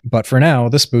 Right. But for now,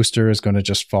 this booster is going to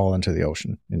just fall into the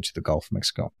ocean, into the Gulf of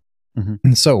Mexico. Mm-hmm.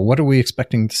 And so what are we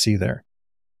expecting to see there?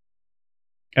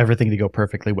 Everything to go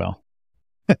perfectly well.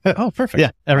 Oh, perfect. Yeah,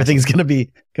 everything's going to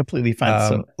be completely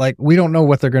fine. We don't know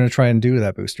what they're going to try and do to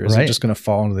that booster. Is it just going to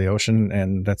fall into the ocean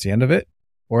and that's the end of it?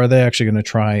 Or are they actually going to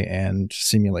try and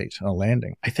simulate a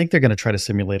landing? I think they're going to try to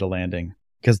simulate a landing,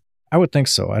 because I would think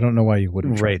so. I don't know why you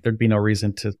wouldn't try. Right. There'd be no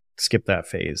reason to skip that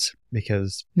phase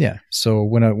because... Yeah. So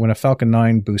when a Falcon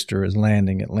 9 booster is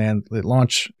landing,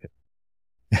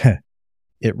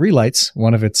 it relights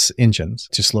one of its engines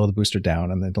to slow the booster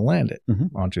down and then to land it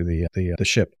onto the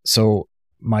ship. So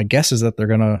my guess is that they're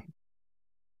going to,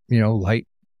 light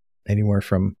anywhere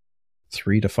from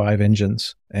 3 to 5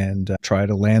 engines and try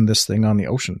to land this thing on the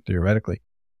ocean, theoretically,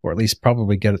 or at least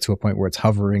probably get it to a point where it's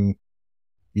hovering,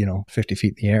 50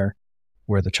 feet in the air,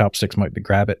 where the chopsticks might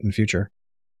grab it in the future.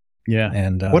 Yeah.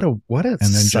 And what a and then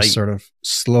sight. Just sort of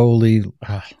slowly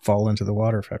fall into the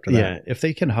water after that. Yeah. If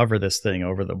they can hover this thing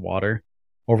over the water,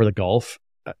 over the Gulf,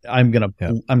 I'm going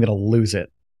to lose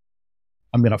it.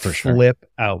 I'm going to flip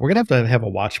out. We're going to have a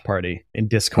watch party in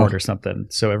Discord or something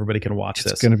so everybody can watch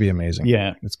this. It's going to be amazing.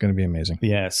 Yeah. It's going to be amazing.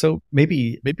 Yeah. So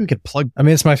maybe we could plug. I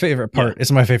mean, it's my favorite part. Yeah.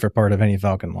 It's my favorite part of any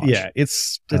Falcon launch. Yeah.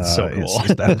 It's so cool.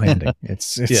 It's that landing.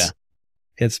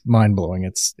 It's mind blowing.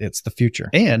 It's the future.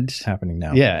 And it's happening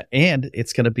now. Yeah. And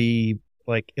it's going to be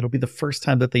it'll be the first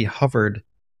time that they hovered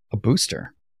a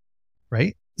booster,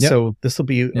 right? Yep. So this will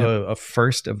be a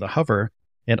first of the hover.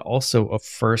 And also a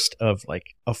first of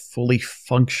a fully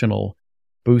functional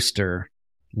booster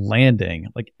landing,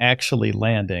 actually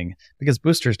landing, because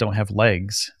boosters don't have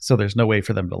legs. So there's no way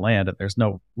for them to land, and there's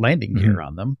no landing gear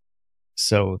on them.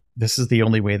 So this is the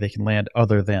only way they can land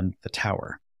other than the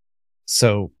tower.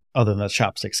 So other than the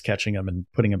chopsticks catching them and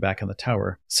putting them back on the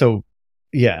tower. So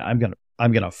yeah, I'm going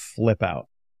to flip out.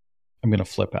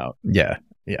 Yeah.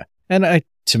 Yeah. And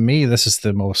to me, this is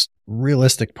the most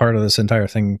realistic part of this entire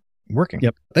thing working.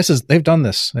 Yep. They've done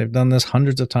this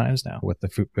hundreds of times now with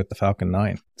the Falcon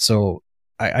 9. So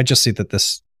I just see that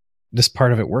this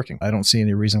part of it working. I don't see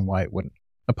any reason why it wouldn't.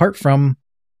 Apart from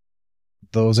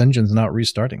those engines not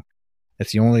restarting.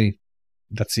 That's the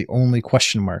only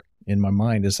question mark in my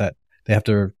mind, is that they have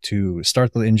to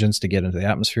start the engines to get into the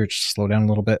atmosphere, to slow down a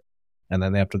little bit, and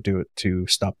then they have to do it to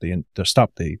stop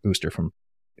the booster from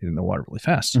hitting the water really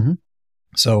fast. Mhm.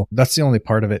 So that's the only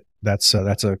part of it that's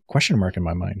a question mark in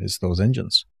my mind, is those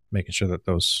engines, making sure that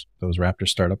those Raptors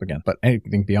start up again. But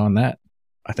anything beyond that,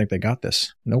 I think they got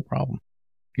this, no problem.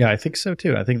 Yeah, I think so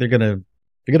too. I think they're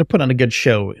gonna put on a good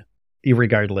show,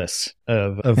 irregardless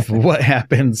of what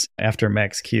happens after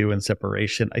max Q and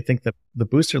separation. I think that the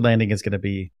booster landing is going to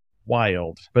be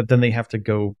wild, but then they have to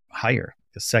go higher.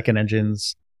 The second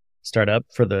engines start up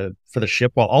for the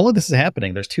ship. While all of this is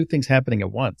happening, there's two things happening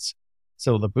at once.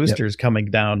 So the booster's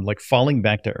coming down, like falling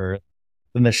back to Earth.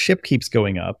 Then the ship keeps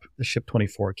going up. The ship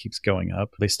 24 keeps going up.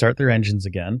 They start their engines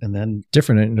again, and then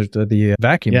different the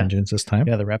vacuum engines this time.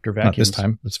 Yeah, the Raptor vacuums. Not this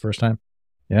time. It's the first time.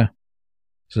 Yeah.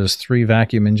 So there's 3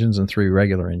 vacuum engines and 3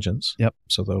 regular engines. Yep.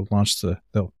 So they'll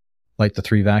light the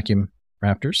 3 vacuum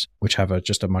Raptors, which have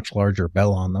just a much larger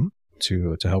bell on them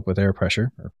to help with air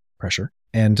pressure or pressure.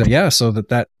 And so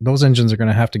that those engines are going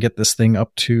to have to get this thing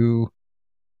up to.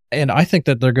 And I think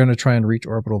that they're going to try and reach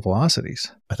orbital velocities.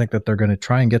 I think that they're going to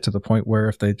try and get to the point where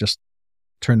if they just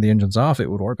turn the engines off, it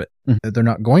would orbit. Mm-hmm. They're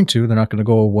not going to. They're not going to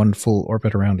go one full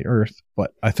orbit around the Earth.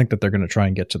 But I think that they're going to try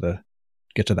and get to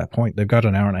that point. They've got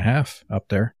an hour and a half up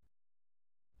there.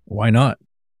 Why not?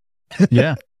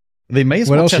 Yeah. They may as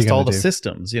well test all the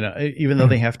systems, even though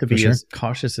they have to be as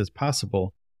cautious as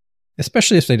possible.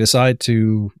 Especially if they decide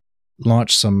to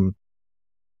launch some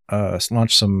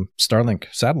Starlink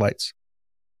satellites.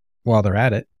 While they're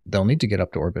at it, they'll need to get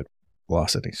up to orbit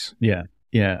velocities. Yeah.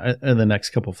 Yeah. And the next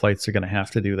couple flights are going to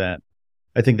have to do that.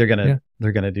 I think they're going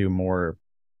to do more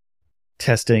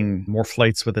testing, more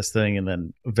flights with this thing, and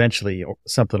then eventually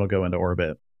something will go into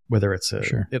orbit, whether it's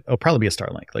it'll probably be a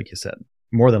Starlink, like you said,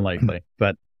 more than likely.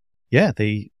 But yeah,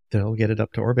 they'll get it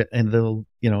up to orbit, and they'll,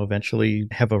 eventually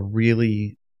have a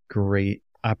really great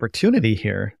opportunity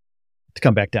here to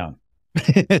come back down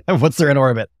once they're in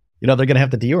orbit. They're going to have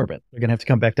to deorbit. They're going to have to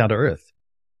come back down to Earth.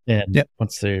 And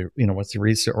once they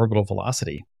reach their orbital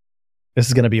velocity, this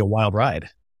is going to be a wild ride,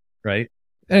 right?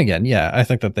 And again, I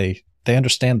think that they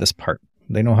understand this part.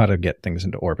 They know how to get things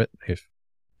into orbit.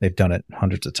 They've done it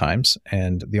hundreds of times.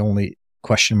 And the only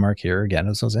question mark here, again,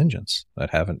 is those engines that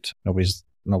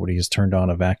nobody has turned on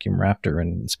a vacuum Raptor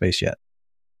in space yet.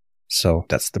 So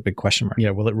that's the big question mark.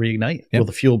 Yeah. Will it reignite? Yep. Will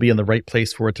the fuel be in the right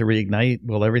place for it to reignite?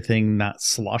 Will everything not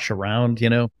slosh around?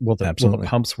 Will the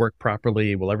pumps work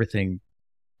properly? Will everything,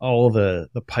 all the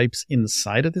pipes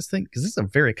inside of this thing? Because this is a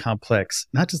very complex,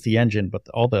 not just the engine, but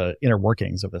all the inner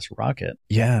workings of this rocket.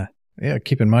 Yeah. Yeah.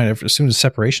 Keep in mind, as soon as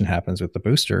separation happens with the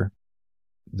booster,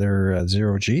 they're at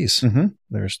 0 Gs. Mm-hmm.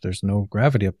 There's no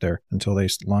gravity up there until they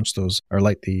launch those or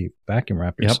light the vacuum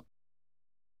Raptors. Yep.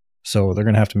 So they're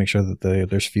going to have to make sure that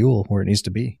there's fuel where it needs to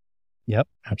be. Yep.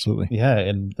 Absolutely. Yeah.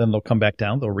 And then they'll come back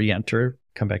down. They'll re-enter,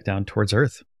 come back down towards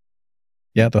Earth.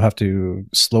 Yeah. They'll have to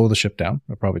slow the ship down.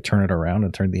 They'll probably turn it around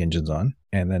and turn the engines on.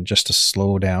 And then just to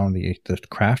slow down the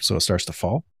craft so it starts to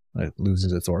fall, it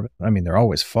loses its orbit. I mean, they're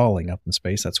always falling up in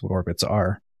space. That's what orbits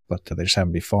are. But they just happen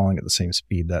to be falling at the same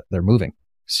speed that they're moving.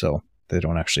 So they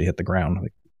don't actually hit the ground,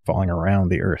 like falling around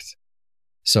the Earth.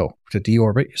 So to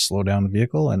deorbit, you slow down the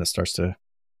vehicle and it starts to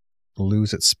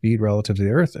lose its speed relative to the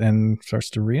Earth and starts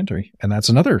to re-entry. And that's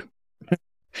another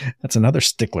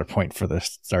stickler point for the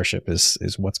Starship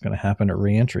is what's going to happen at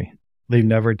re-entry. They've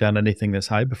never done anything this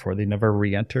high before. They never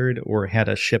re-entered or had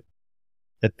a ship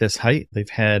at this height. They've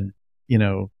had,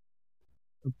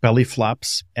 belly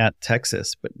flops at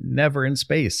Texas, but never in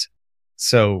space.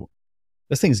 So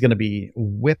this thing's going to be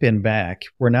whipping back.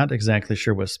 We're not exactly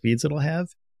sure what speeds it'll have,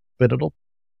 but it'll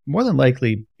more than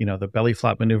likely, the belly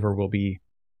flop maneuver will be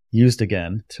used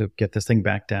again to get this thing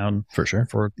back down for sure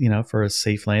for a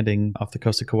safe landing off the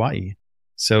coast of Kauai.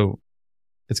 So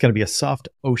it's going to be a soft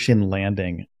ocean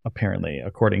landing, apparently,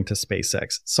 according to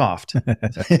SpaceX. Soft.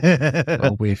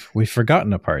 Well, we've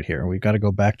forgotten a part here. We've got to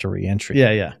go back to re-entry.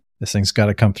 Yeah. This thing's got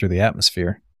to come through the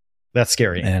atmosphere. That's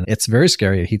scary. And it's very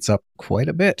scary. It heats up quite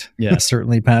a bit. Yeah.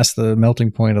 Certainly past the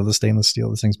melting point of the stainless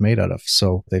steel this thing's made out of.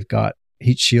 So they've got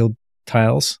heat shield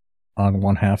tiles on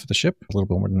one half of the ship, a little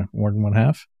bit more than one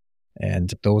half.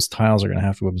 And those tiles are going to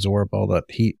have to absorb all that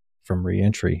heat from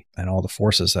re-entry and all the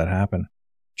forces that happen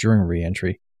during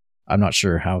re-entry. I'm not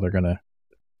sure how they're going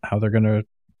to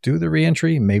do the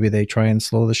re-entry. Maybe they try and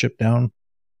slow the ship down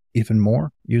even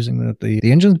more using the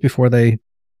engines before they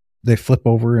flip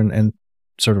over and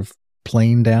sort of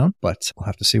plane down. But we'll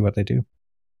have to see what they do.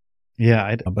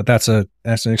 Yeah, but that's an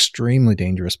extremely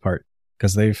dangerous part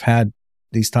because they've had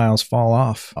these tiles fall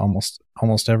off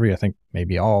almost every, I think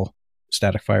maybe all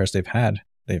static fires they've had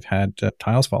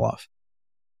tiles fall off.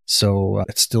 So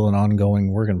it's still an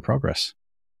ongoing work in progress.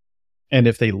 And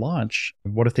if they launch,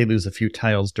 what if they lose a few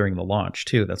tiles during the launch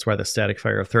too? That's why the static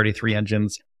fire of 33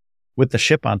 engines with the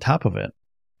ship on top of it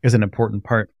is an important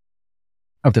part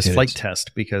of this flight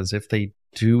test, because if they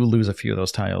do lose a few of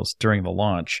those tiles during the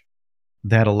launch,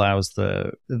 that allows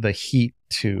the heat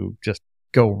to just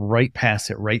go right past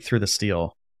it, right through the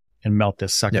steel, and melt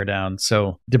this sucker down.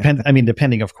 So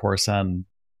depending of course on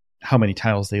how many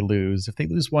tiles they lose. If they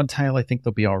lose one tile, I think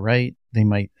they'll be all right. They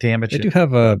might damage it. They do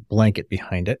have a blanket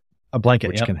behind it. A blanket,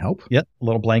 which can help. Yep, a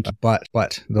little blanket.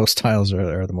 But those tiles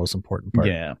are the most important part.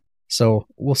 Yeah. So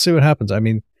we'll see what happens. I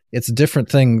mean, it's a different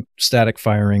thing static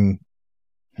firing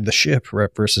the ship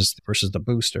versus the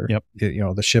booster. Yep.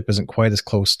 The ship isn't quite as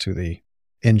close to the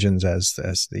engines as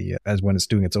when it's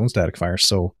doing its own static fire.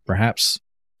 So perhaps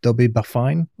they'll be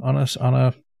fine on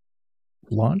a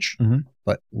launch,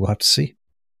 but we'll have to see.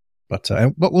 But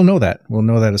we'll know that. We'll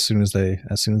know that as soon as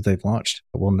they've launched.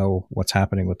 We'll know what's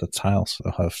happening with the tiles.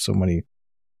 They'll have so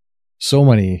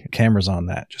many cameras on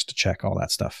that just to check all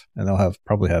that stuff, and they'll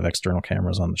probably have external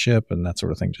cameras on the ship and that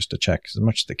sort of thing just to check as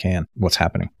much as they can what's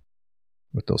happening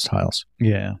with those tiles.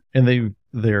 Yeah, and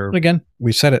they're again,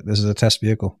 we said it. This is a test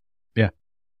vehicle. Yeah,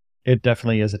 it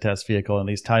definitely is a test vehicle, and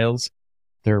these tiles,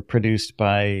 they're produced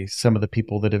by some of the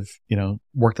people that have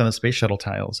worked on the space shuttle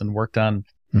tiles and worked on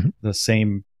the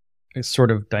same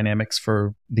sort of dynamics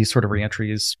for these sort of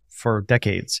reentries for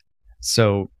decades.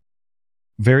 So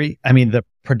the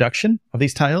production of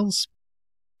these tiles,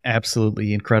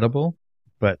 absolutely incredible,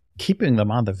 but keeping them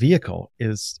on the vehicle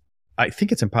I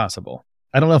think it's impossible.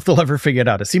 I don't know if they'll ever figure it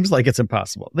out. It seems like it's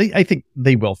impossible. I think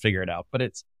they will figure it out, but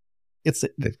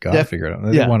they've got to figure it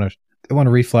out. They want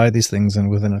to refly these things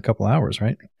within a couple hours,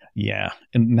 right? Yeah,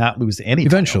 and not lose any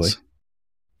eventually. tiles.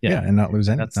 Yeah, and not lose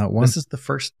any. Not one. This is the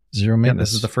first zero maintenance.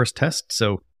 This is the first test,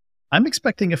 so I'm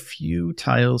expecting a few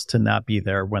tiles to not be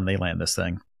there when they land this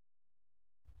thing.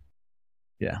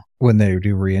 Yeah, when they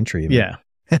do reentry. Yeah,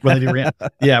 when they do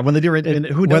when they do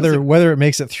reentry. Who knows whether it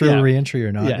makes it through reentry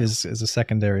or not is a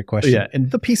secondary question. Yeah, and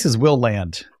the pieces will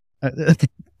land.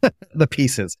 The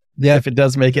pieces. Yeah, if it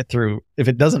does make it through. If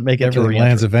it doesn't make it through reentry,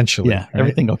 lands eventually. Yeah, right?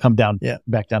 Everything will come down. Yeah,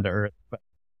 back down to earth. But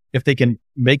if they can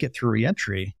make it through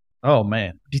reentry. Oh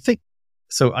man, do you think?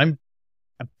 So I'm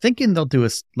thinking they'll do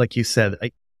like you said.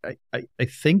 I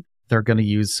think they're going to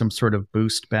use some sort of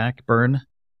boost back burn,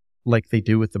 like they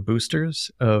do with the boosters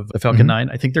of the Falcon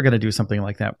 9. I think they're going to do something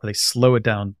like that, where they slow it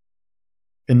down,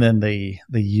 and then they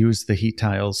use the heat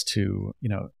tiles to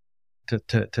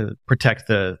to protect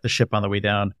the ship on the way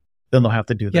down. Then they'll have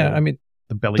to do the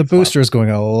belly. The booster is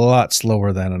going a lot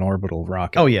slower than an orbital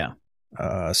rocket. Oh yeah.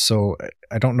 So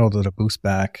I don't know that a boost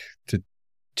back to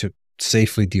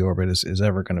safely deorbit is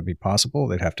ever going to be possible.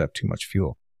 They'd have to have too much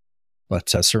fuel, but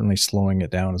certainly slowing it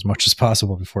down as much as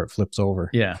possible before it flips over.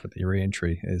 Yeah. For the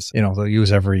reentry is, they'll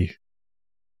use every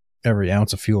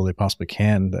ounce of fuel they possibly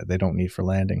can that they don't need for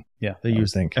landing. Yeah. They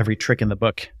use every trick in the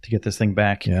book to get this thing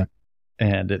back. Yeah.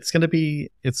 And it's going to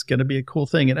be a cool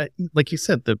thing. And like you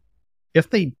said, if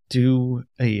they do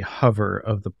a hover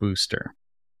of the booster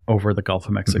over the Gulf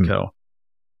of Mexico,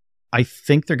 I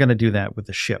think they're going to do that with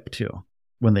the ship too.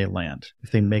 When they land, if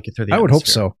they make it through the atmosphere. I would hope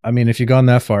so. I mean, if you've gone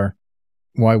that far,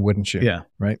 why wouldn't you? Yeah.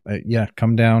 Right.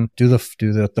 Come down, do the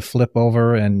flip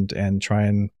over, and try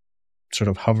and sort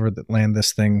of hover land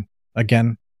this thing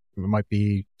again. It might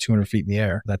be 200 feet in the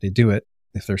air that they do it,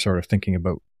 if they're sort of thinking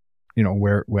about,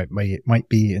 where it might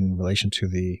be in relation to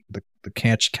the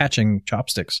catching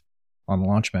chopsticks on the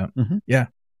launch mount. Mm-hmm. Yeah,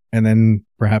 and then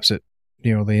perhaps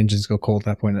the engines go cold at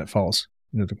that point and it falls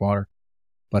into the water.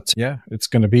 But yeah, it's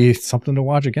going to be something to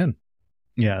watch again.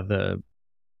 Yeah, the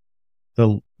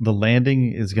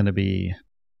landing is going to be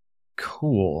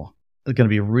cool. It's going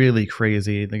to be really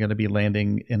crazy. They're going to be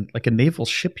landing in like a naval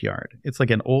shipyard. It's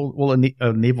like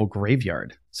a naval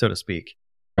graveyard, so to speak,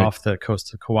 off the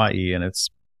coast of Kauai, and it's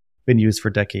been used for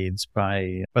decades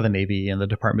by the Navy and the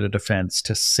Department of Defense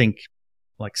to sink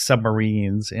like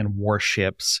submarines and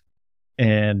warships.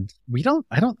 And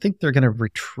I don't think they're going to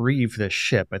retrieve this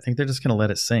ship. I think they're just going to let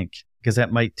it sink, because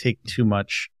that might take too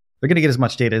much. They're going to get as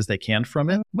much data as they can from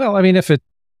it. Well, I mean,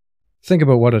 think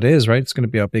about what it is, right? It's going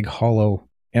to be a big hollow,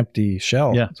 empty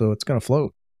shell. Yeah. So it's going to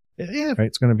float. Yeah. Right.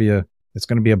 It's going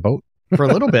to be a boat for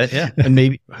a little bit. Yeah. And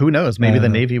maybe, who knows? Maybe the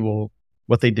Navy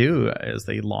what they do is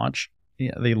they launch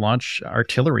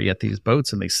artillery at these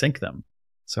boats and they sink them.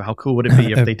 So how cool would it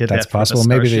be if they did that? That's possible.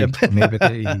 Maybe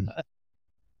they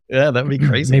yeah, that would be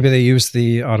crazy. Maybe they use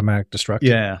the automatic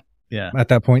destruction. Yeah. At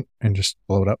that point, and just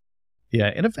blow it up.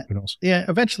 Yeah, and who knows? Yeah,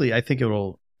 eventually, I think it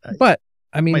will. But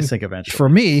I mean, I think eventually. For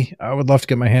me, I would love to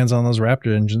get my hands on those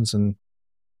Raptor engines and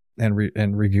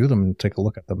review them and take a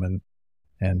look at them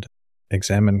and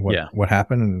examine what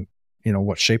happened and, you know,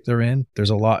 what shape they're in. There's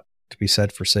a lot to be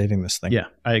said for saving this thing. Yeah,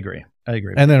 I agree.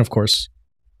 And then, of course,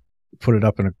 put it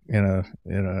up in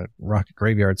a rocket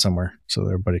graveyard somewhere so that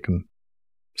everybody can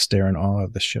stare in awe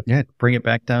of the ship. Yeah, bring it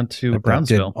back down to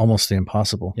Brownsville. Almost the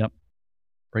impossible. Yep.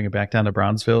 Bring it back down to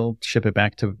Brownsville, ship it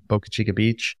back to Boca Chica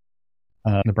Beach,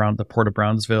 the port of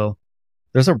Brownsville.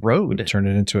 There's a road. Turn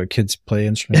it into a kid's play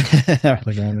instrument.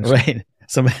 Right.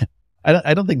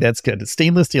 I don't think that's good.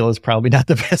 Stainless steel is probably not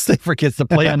the best thing for kids to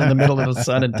play on in the middle of the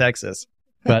sun in Texas.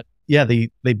 But yeah,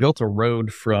 they built a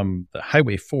road from the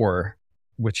Highway 4,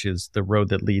 which is the road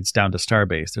that leads down to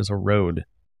Starbase. There's a road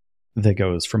that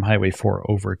goes from Highway 4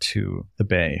 over to the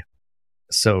bay.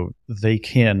 So they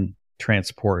can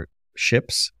transport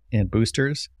ships and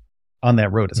boosters on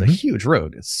that road. It's a huge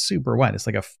road. It's super wide. It's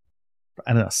like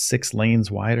 6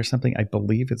 lanes wide or something. I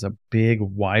believe it's a big,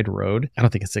 wide road. I don't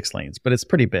think it's 6 lanes, but it's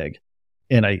pretty big.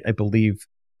 And I believe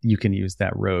you can use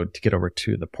that road to get over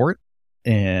to the port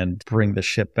and bring the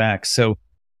ship back. So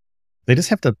they just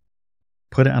have to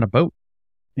put it on a boat,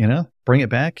 you know, bring it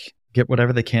back, get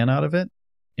whatever they can out of it,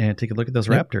 and take a look at those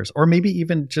Raptors. Or maybe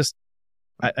even just,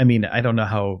 I mean, I don't know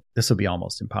how, this would be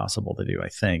almost impossible to do, I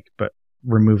think, but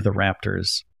remove the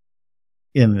Raptors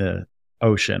in the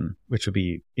ocean, which would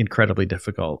be incredibly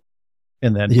difficult.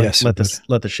 And then let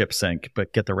the ship sink,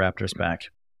 but get the Raptors back.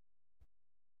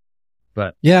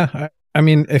 But yeah, I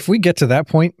mean, if we get to that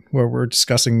point where we're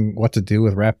discussing what to do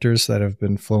with Raptors that have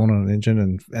been flown on an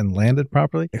engine and landed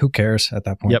properly, who cares at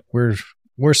that point? Yep.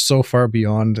 We're so far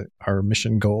beyond our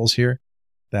mission goals here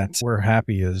that we're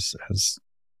happy as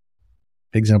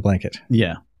pigs in a blanket.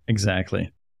 Yeah,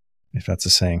 exactly. If that's a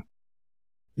saying.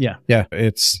 Yeah. Yeah,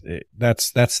 that's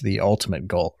the ultimate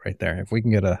goal right there. If we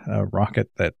can get a rocket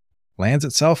that lands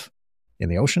itself in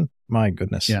the ocean, my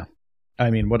goodness. Yeah. I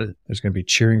mean, there's going to be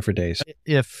cheering for days.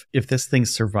 If this thing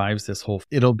survives this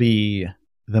it'll be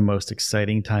the most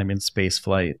exciting time in space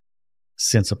flight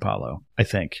since Apollo, I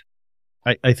think.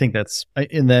 I think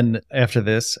and then after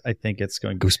this, I think it's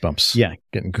going goosebumps. Yeah.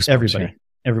 Getting goosebumps.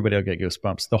 Everybody will get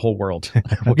goosebumps. The whole world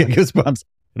will get goosebumps.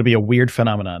 It'll be a weird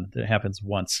phenomenon that happens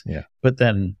once. Yeah. But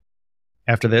then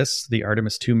after this, the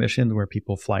Artemis 2 mission where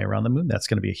people fly around the moon, that's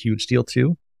going to be a huge deal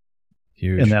too.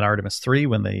 Huge. And then Artemis 3,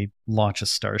 when they launch a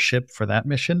Starship for that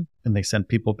mission and they send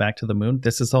people back to the moon,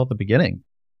 this is all the beginning.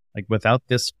 Like without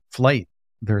this flight,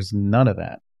 there's none of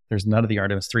that. There's none of the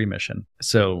Artemis 3 mission.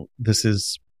 So this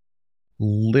is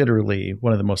literally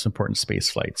one of the most important space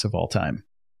flights of all time.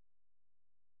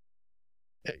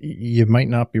 You might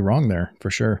not be wrong there,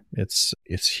 for sure. It's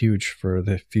huge for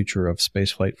the future of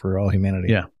spaceflight for all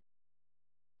humanity. Yeah.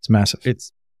 It's massive.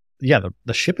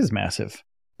 The ship is massive.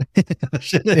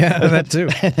 Yeah, that too.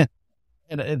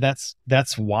 And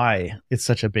that's why it's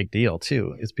such a big deal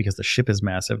too. It's because the ship is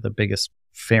massive, the biggest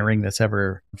fairing that's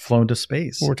ever flown to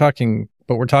space. We're talking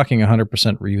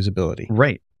 100% reusability.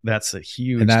 Right. That's a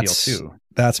huge deal too.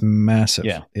 That's massive.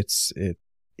 Yeah. It's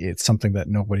something that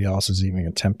nobody else is even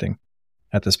attempting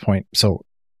at this point. So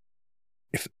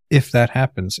if that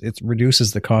happens, it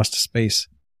reduces the cost of space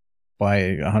by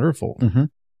 100-fold. Mm-hmm.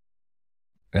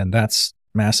 And that's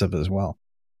massive as well.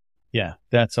 Yeah,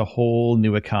 that's a whole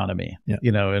new economy. Yeah.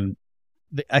 You know, and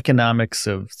the economics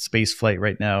of space flight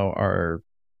right now are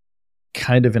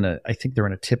kind of I think they're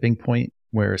in a tipping point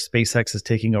where SpaceX is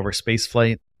taking over space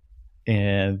flight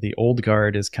and the old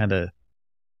guard is kind of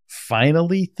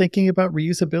finally thinking about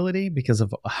reusability because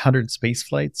of 100 space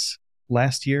flights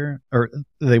last year, or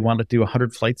they want to do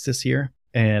 100 flights this year.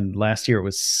 And last year it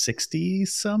was 60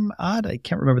 some odd. I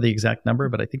can't remember the exact number,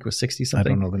 but I think it was 60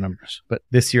 something. I don't know the numbers. But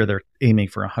this year they're aiming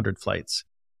for 100 flights.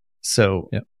 So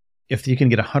if you can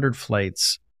get 100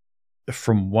 flights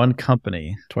from one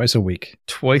company twice a week,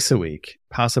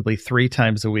 possibly 3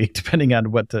 times a week, depending on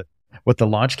what the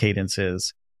launch cadence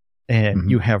is,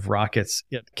 and you have rockets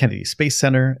at Kennedy Space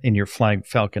Center and you're flying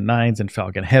Falcon 9s and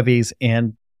Falcon Heavies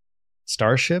and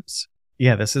Starships.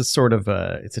 Yeah, this is sort of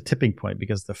it's a tipping point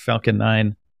because the Falcon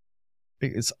 9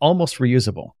 is almost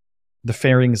reusable. The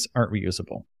fairings aren't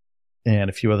reusable and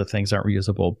a few other things aren't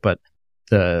reusable, but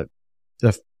the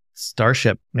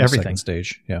Starship, everything. Second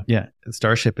stage, yeah. Yeah, the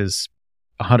Starship is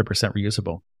 100%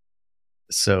 reusable.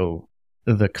 So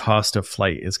the cost of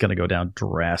flight is going to go down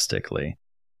drastically.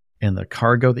 And the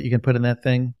cargo that you can put in that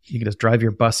thing, you can just drive your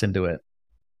bus into it.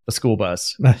 A school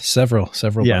bus. Several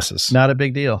buses. Not a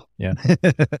big deal. Yeah.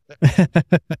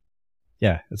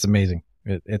 Yeah, it's amazing.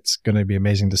 It's going to be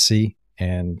amazing to see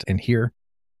and hear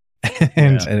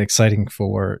and exciting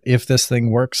for if this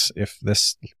thing works, if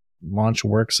this launch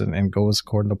works and goes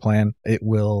according to plan, it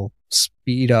will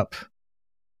speed up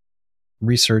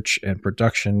research and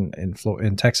production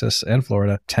in Texas and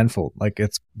Florida tenfold. Like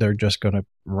they're just going to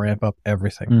ramp up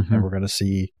everything, and we're going to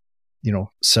see,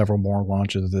 several more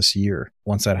launches this year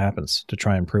once that happens to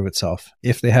try and prove itself.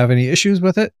 If they have any issues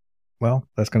with it, well,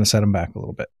 that's going to set them back a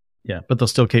little bit. Yeah, but they'll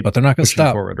still keep. But they're not going to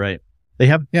stop forward, right? They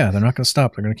have. Yeah, they're not going to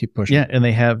stop. They're going to keep pushing. Yeah, and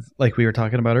they have, like we were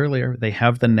talking about earlier, they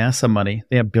have the NASA money.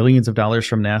 They have billions of dollars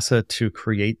from NASA to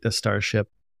create the Starship,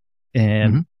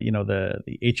 and the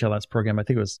HLS program. I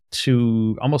think it was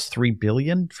almost $3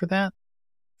 billion for that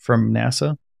from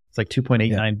NASA. It's like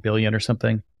 2.89 billion or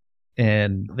something.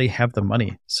 And they have the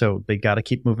money, so they got to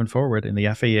keep moving forward. And the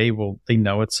FAA they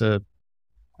know it's a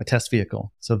test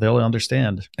vehicle, so they'll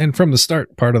understand. And from the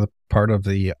start, part of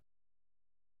the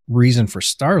reason for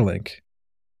Starlink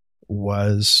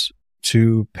was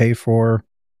to pay for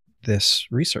this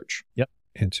research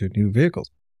into new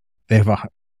vehicles. They have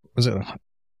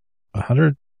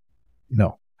 100?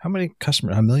 No, how many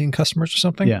customers? 1 million customers or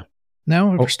something? Yeah.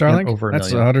 Now for Starlink, over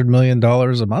that's $1 $100 million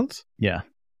a month. Yeah.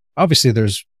 Obviously,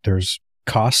 there's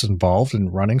costs involved in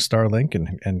running Starlink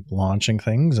and launching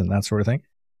things and that sort of thing,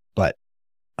 but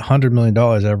 $100 million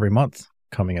every month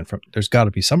coming in from, there's got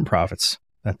to be some profits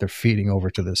that they're feeding over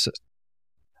to this system.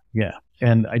 Yeah.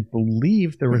 And I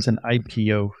believe there was an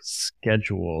IPO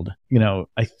scheduled.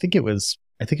 I think it was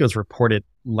reported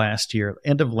last year,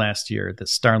 end of last year, that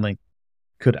Starlink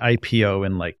could IPO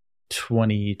in like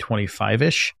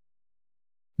 2025-ish.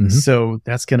 So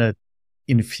that's going to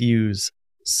infuse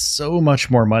so much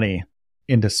more money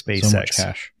into SpaceX. So much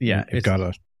cash. Yeah.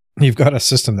 You've got a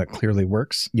system that clearly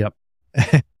works. Yep.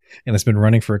 And it's been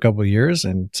running for a couple of years,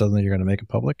 and suddenly you're going to make it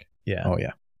public. Yeah. Oh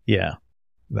yeah. Yeah.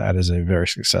 That is a very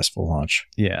successful launch.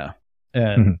 Yeah.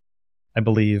 And I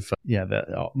believe,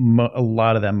 that a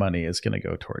lot of that money is going to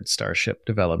go towards Starship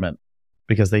development,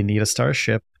 because they need a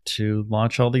Starship to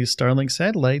launch all these Starlink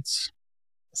satellites.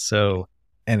 So,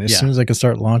 and as soon as they can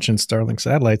start launching Starlink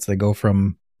satellites, they go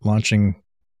from launching,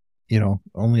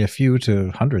 only a few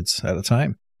to hundreds at a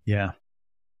time. Yeah.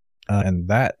 And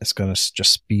that is going to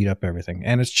just speed up everything.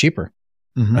 And it's cheaper.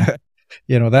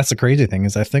 That's the crazy thing,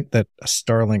 is I think that a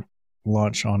Starlink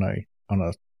launch on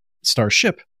a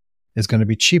Starship is going to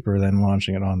be cheaper than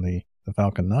launching it on the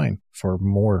Falcon 9 for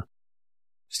more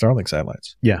Starlink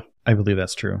satellites. Yeah, I believe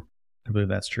that's true. What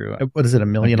is it, $1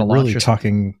 million a launch? Really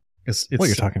talking,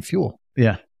 you're talking fuel.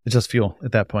 Yeah, it's just fuel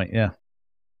at that point. Yeah.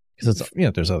 Because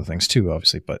there's other things too,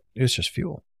 obviously, but it's just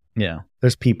fuel. Yeah.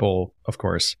 There's people, of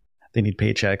course, they need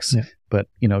paychecks, but,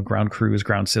 ground crews,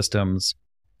 ground systems,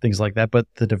 things like that. But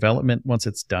the development, once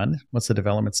the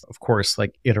developments, of course,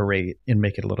 like iterate and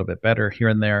make it a little bit better here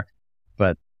and there.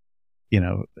 But,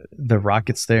 the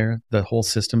rocket's there, the whole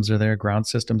systems are there, ground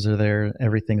systems are there,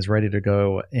 everything's ready to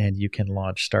go, and you can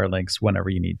launch Starlinks whenever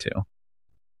you need to.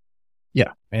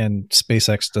 Yeah. And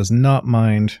SpaceX does not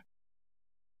mind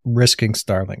risking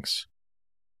Starlinks.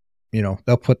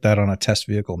 They'll put that on a test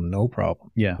vehicle, no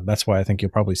problem. Yeah. That's why I think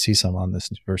you'll probably see some on this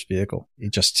first vehicle,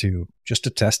 just to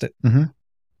test it.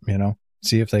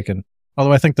 See if they can.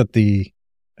 Although I think that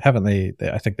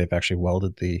I think they've actually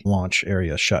welded the launch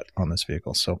area shut on this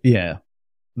vehicle. So yeah,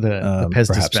 the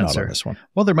Pez dispenser. Not on this one.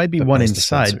 Well, there might be one Pez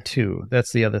inside dispenser too.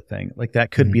 That's the other thing. Like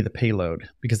that could be the payload,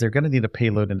 because they're going to need a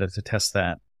payload to test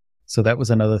that. So that was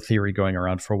another theory going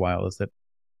around for a while, is that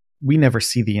we never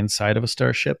see the inside of a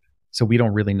Starship, so we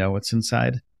don't really know what's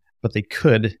inside. But they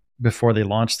could, before they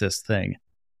launch this thing,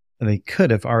 they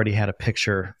could have already had a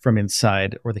picture from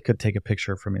inside, or they could take a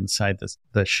picture from inside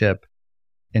the ship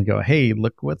and go, hey,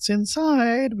 look what's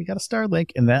inside. We got a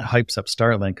Starlink. And that hypes up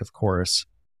Starlink, of course.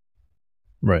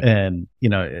 Right. And,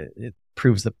 it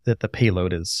proves that the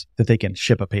payload that they can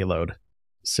ship a payload.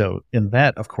 So in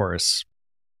that, of course,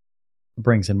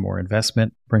 brings in more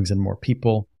investment, brings in more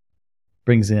people,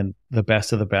 brings in the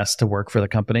best of the best to work for the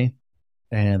company.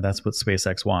 And that's what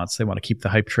SpaceX wants. They want to keep the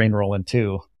hype train rolling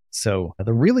too. So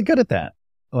they're really good at that,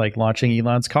 like launching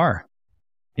Elon's car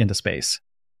into space.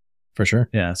 For sure.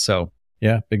 Yeah. So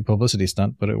yeah, big publicity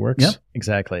stunt, but it works. Yep,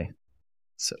 exactly.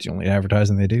 So it's the only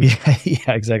advertising they do.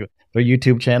 Yeah, exactly. Their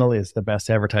YouTube channel is the best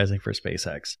advertising for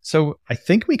SpaceX. So I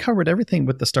think we covered everything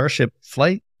with the Starship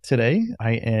flight today.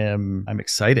 I'm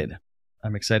excited.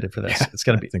 I'm excited for this. Yeah, it's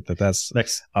going to be. I think that's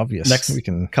next obvious. Next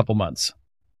couple months.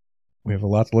 We have a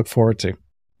lot to look forward to.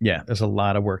 Yeah, there's a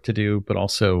lot of work to do, but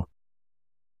also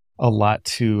a lot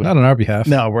to... Not on our behalf.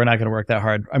 No, we're not going to work that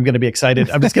hard. I'm going to be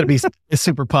excited. I'm just going to be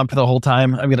super pumped the whole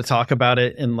time. I'm going to talk about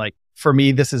it. And like, for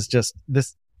me, this is just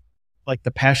this, like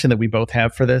the passion that we both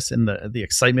have for this and the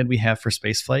excitement we have for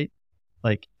spaceflight.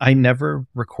 Like, I never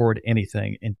record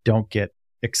anything and don't get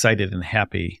excited and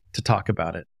happy to talk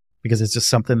about it, because it's just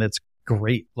something that's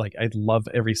great. Like, I love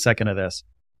every second of this.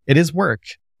 It is work,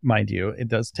 mind you. It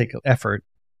does take effort,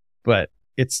 but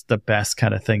it's the best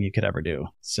kind of thing you could ever do.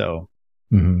 So,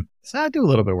 so I do a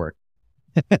little bit of work.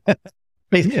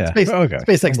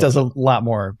 SpaceX does a lot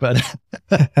more, but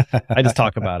I just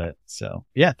talk about it. So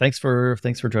yeah, thanks for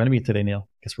joining me today, Neil.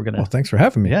 Guess we're gonna. Well, thanks for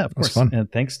having me. Yeah, of course. Fun.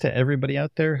 And thanks to everybody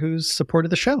out there who's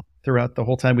supported the show throughout the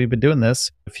whole time we've been doing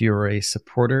this. If you're a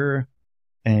supporter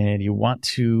and you want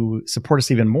to support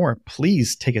us even more,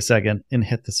 please take a second and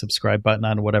hit the subscribe button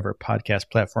on whatever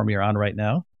podcast platform you're on right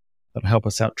now. That'll help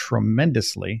us out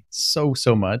tremendously, so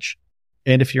much.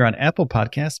 And if you're on Apple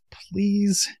Podcasts,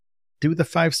 please do the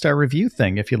 5-star review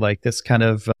thing if you like this kind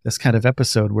of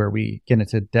episode where we get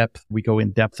into depth. We go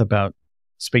in depth about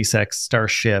SpaceX,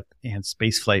 Starship, and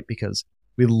spaceflight because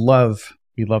we love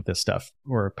this stuff.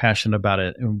 We're passionate about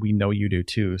it, and we know you do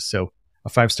too. So a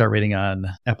 5-star rating on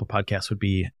Apple Podcasts would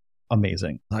be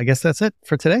amazing. I guess that's it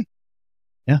for today.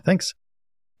 Yeah, thanks.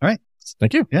 All right.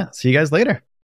 Thank you. Yeah, see you guys later.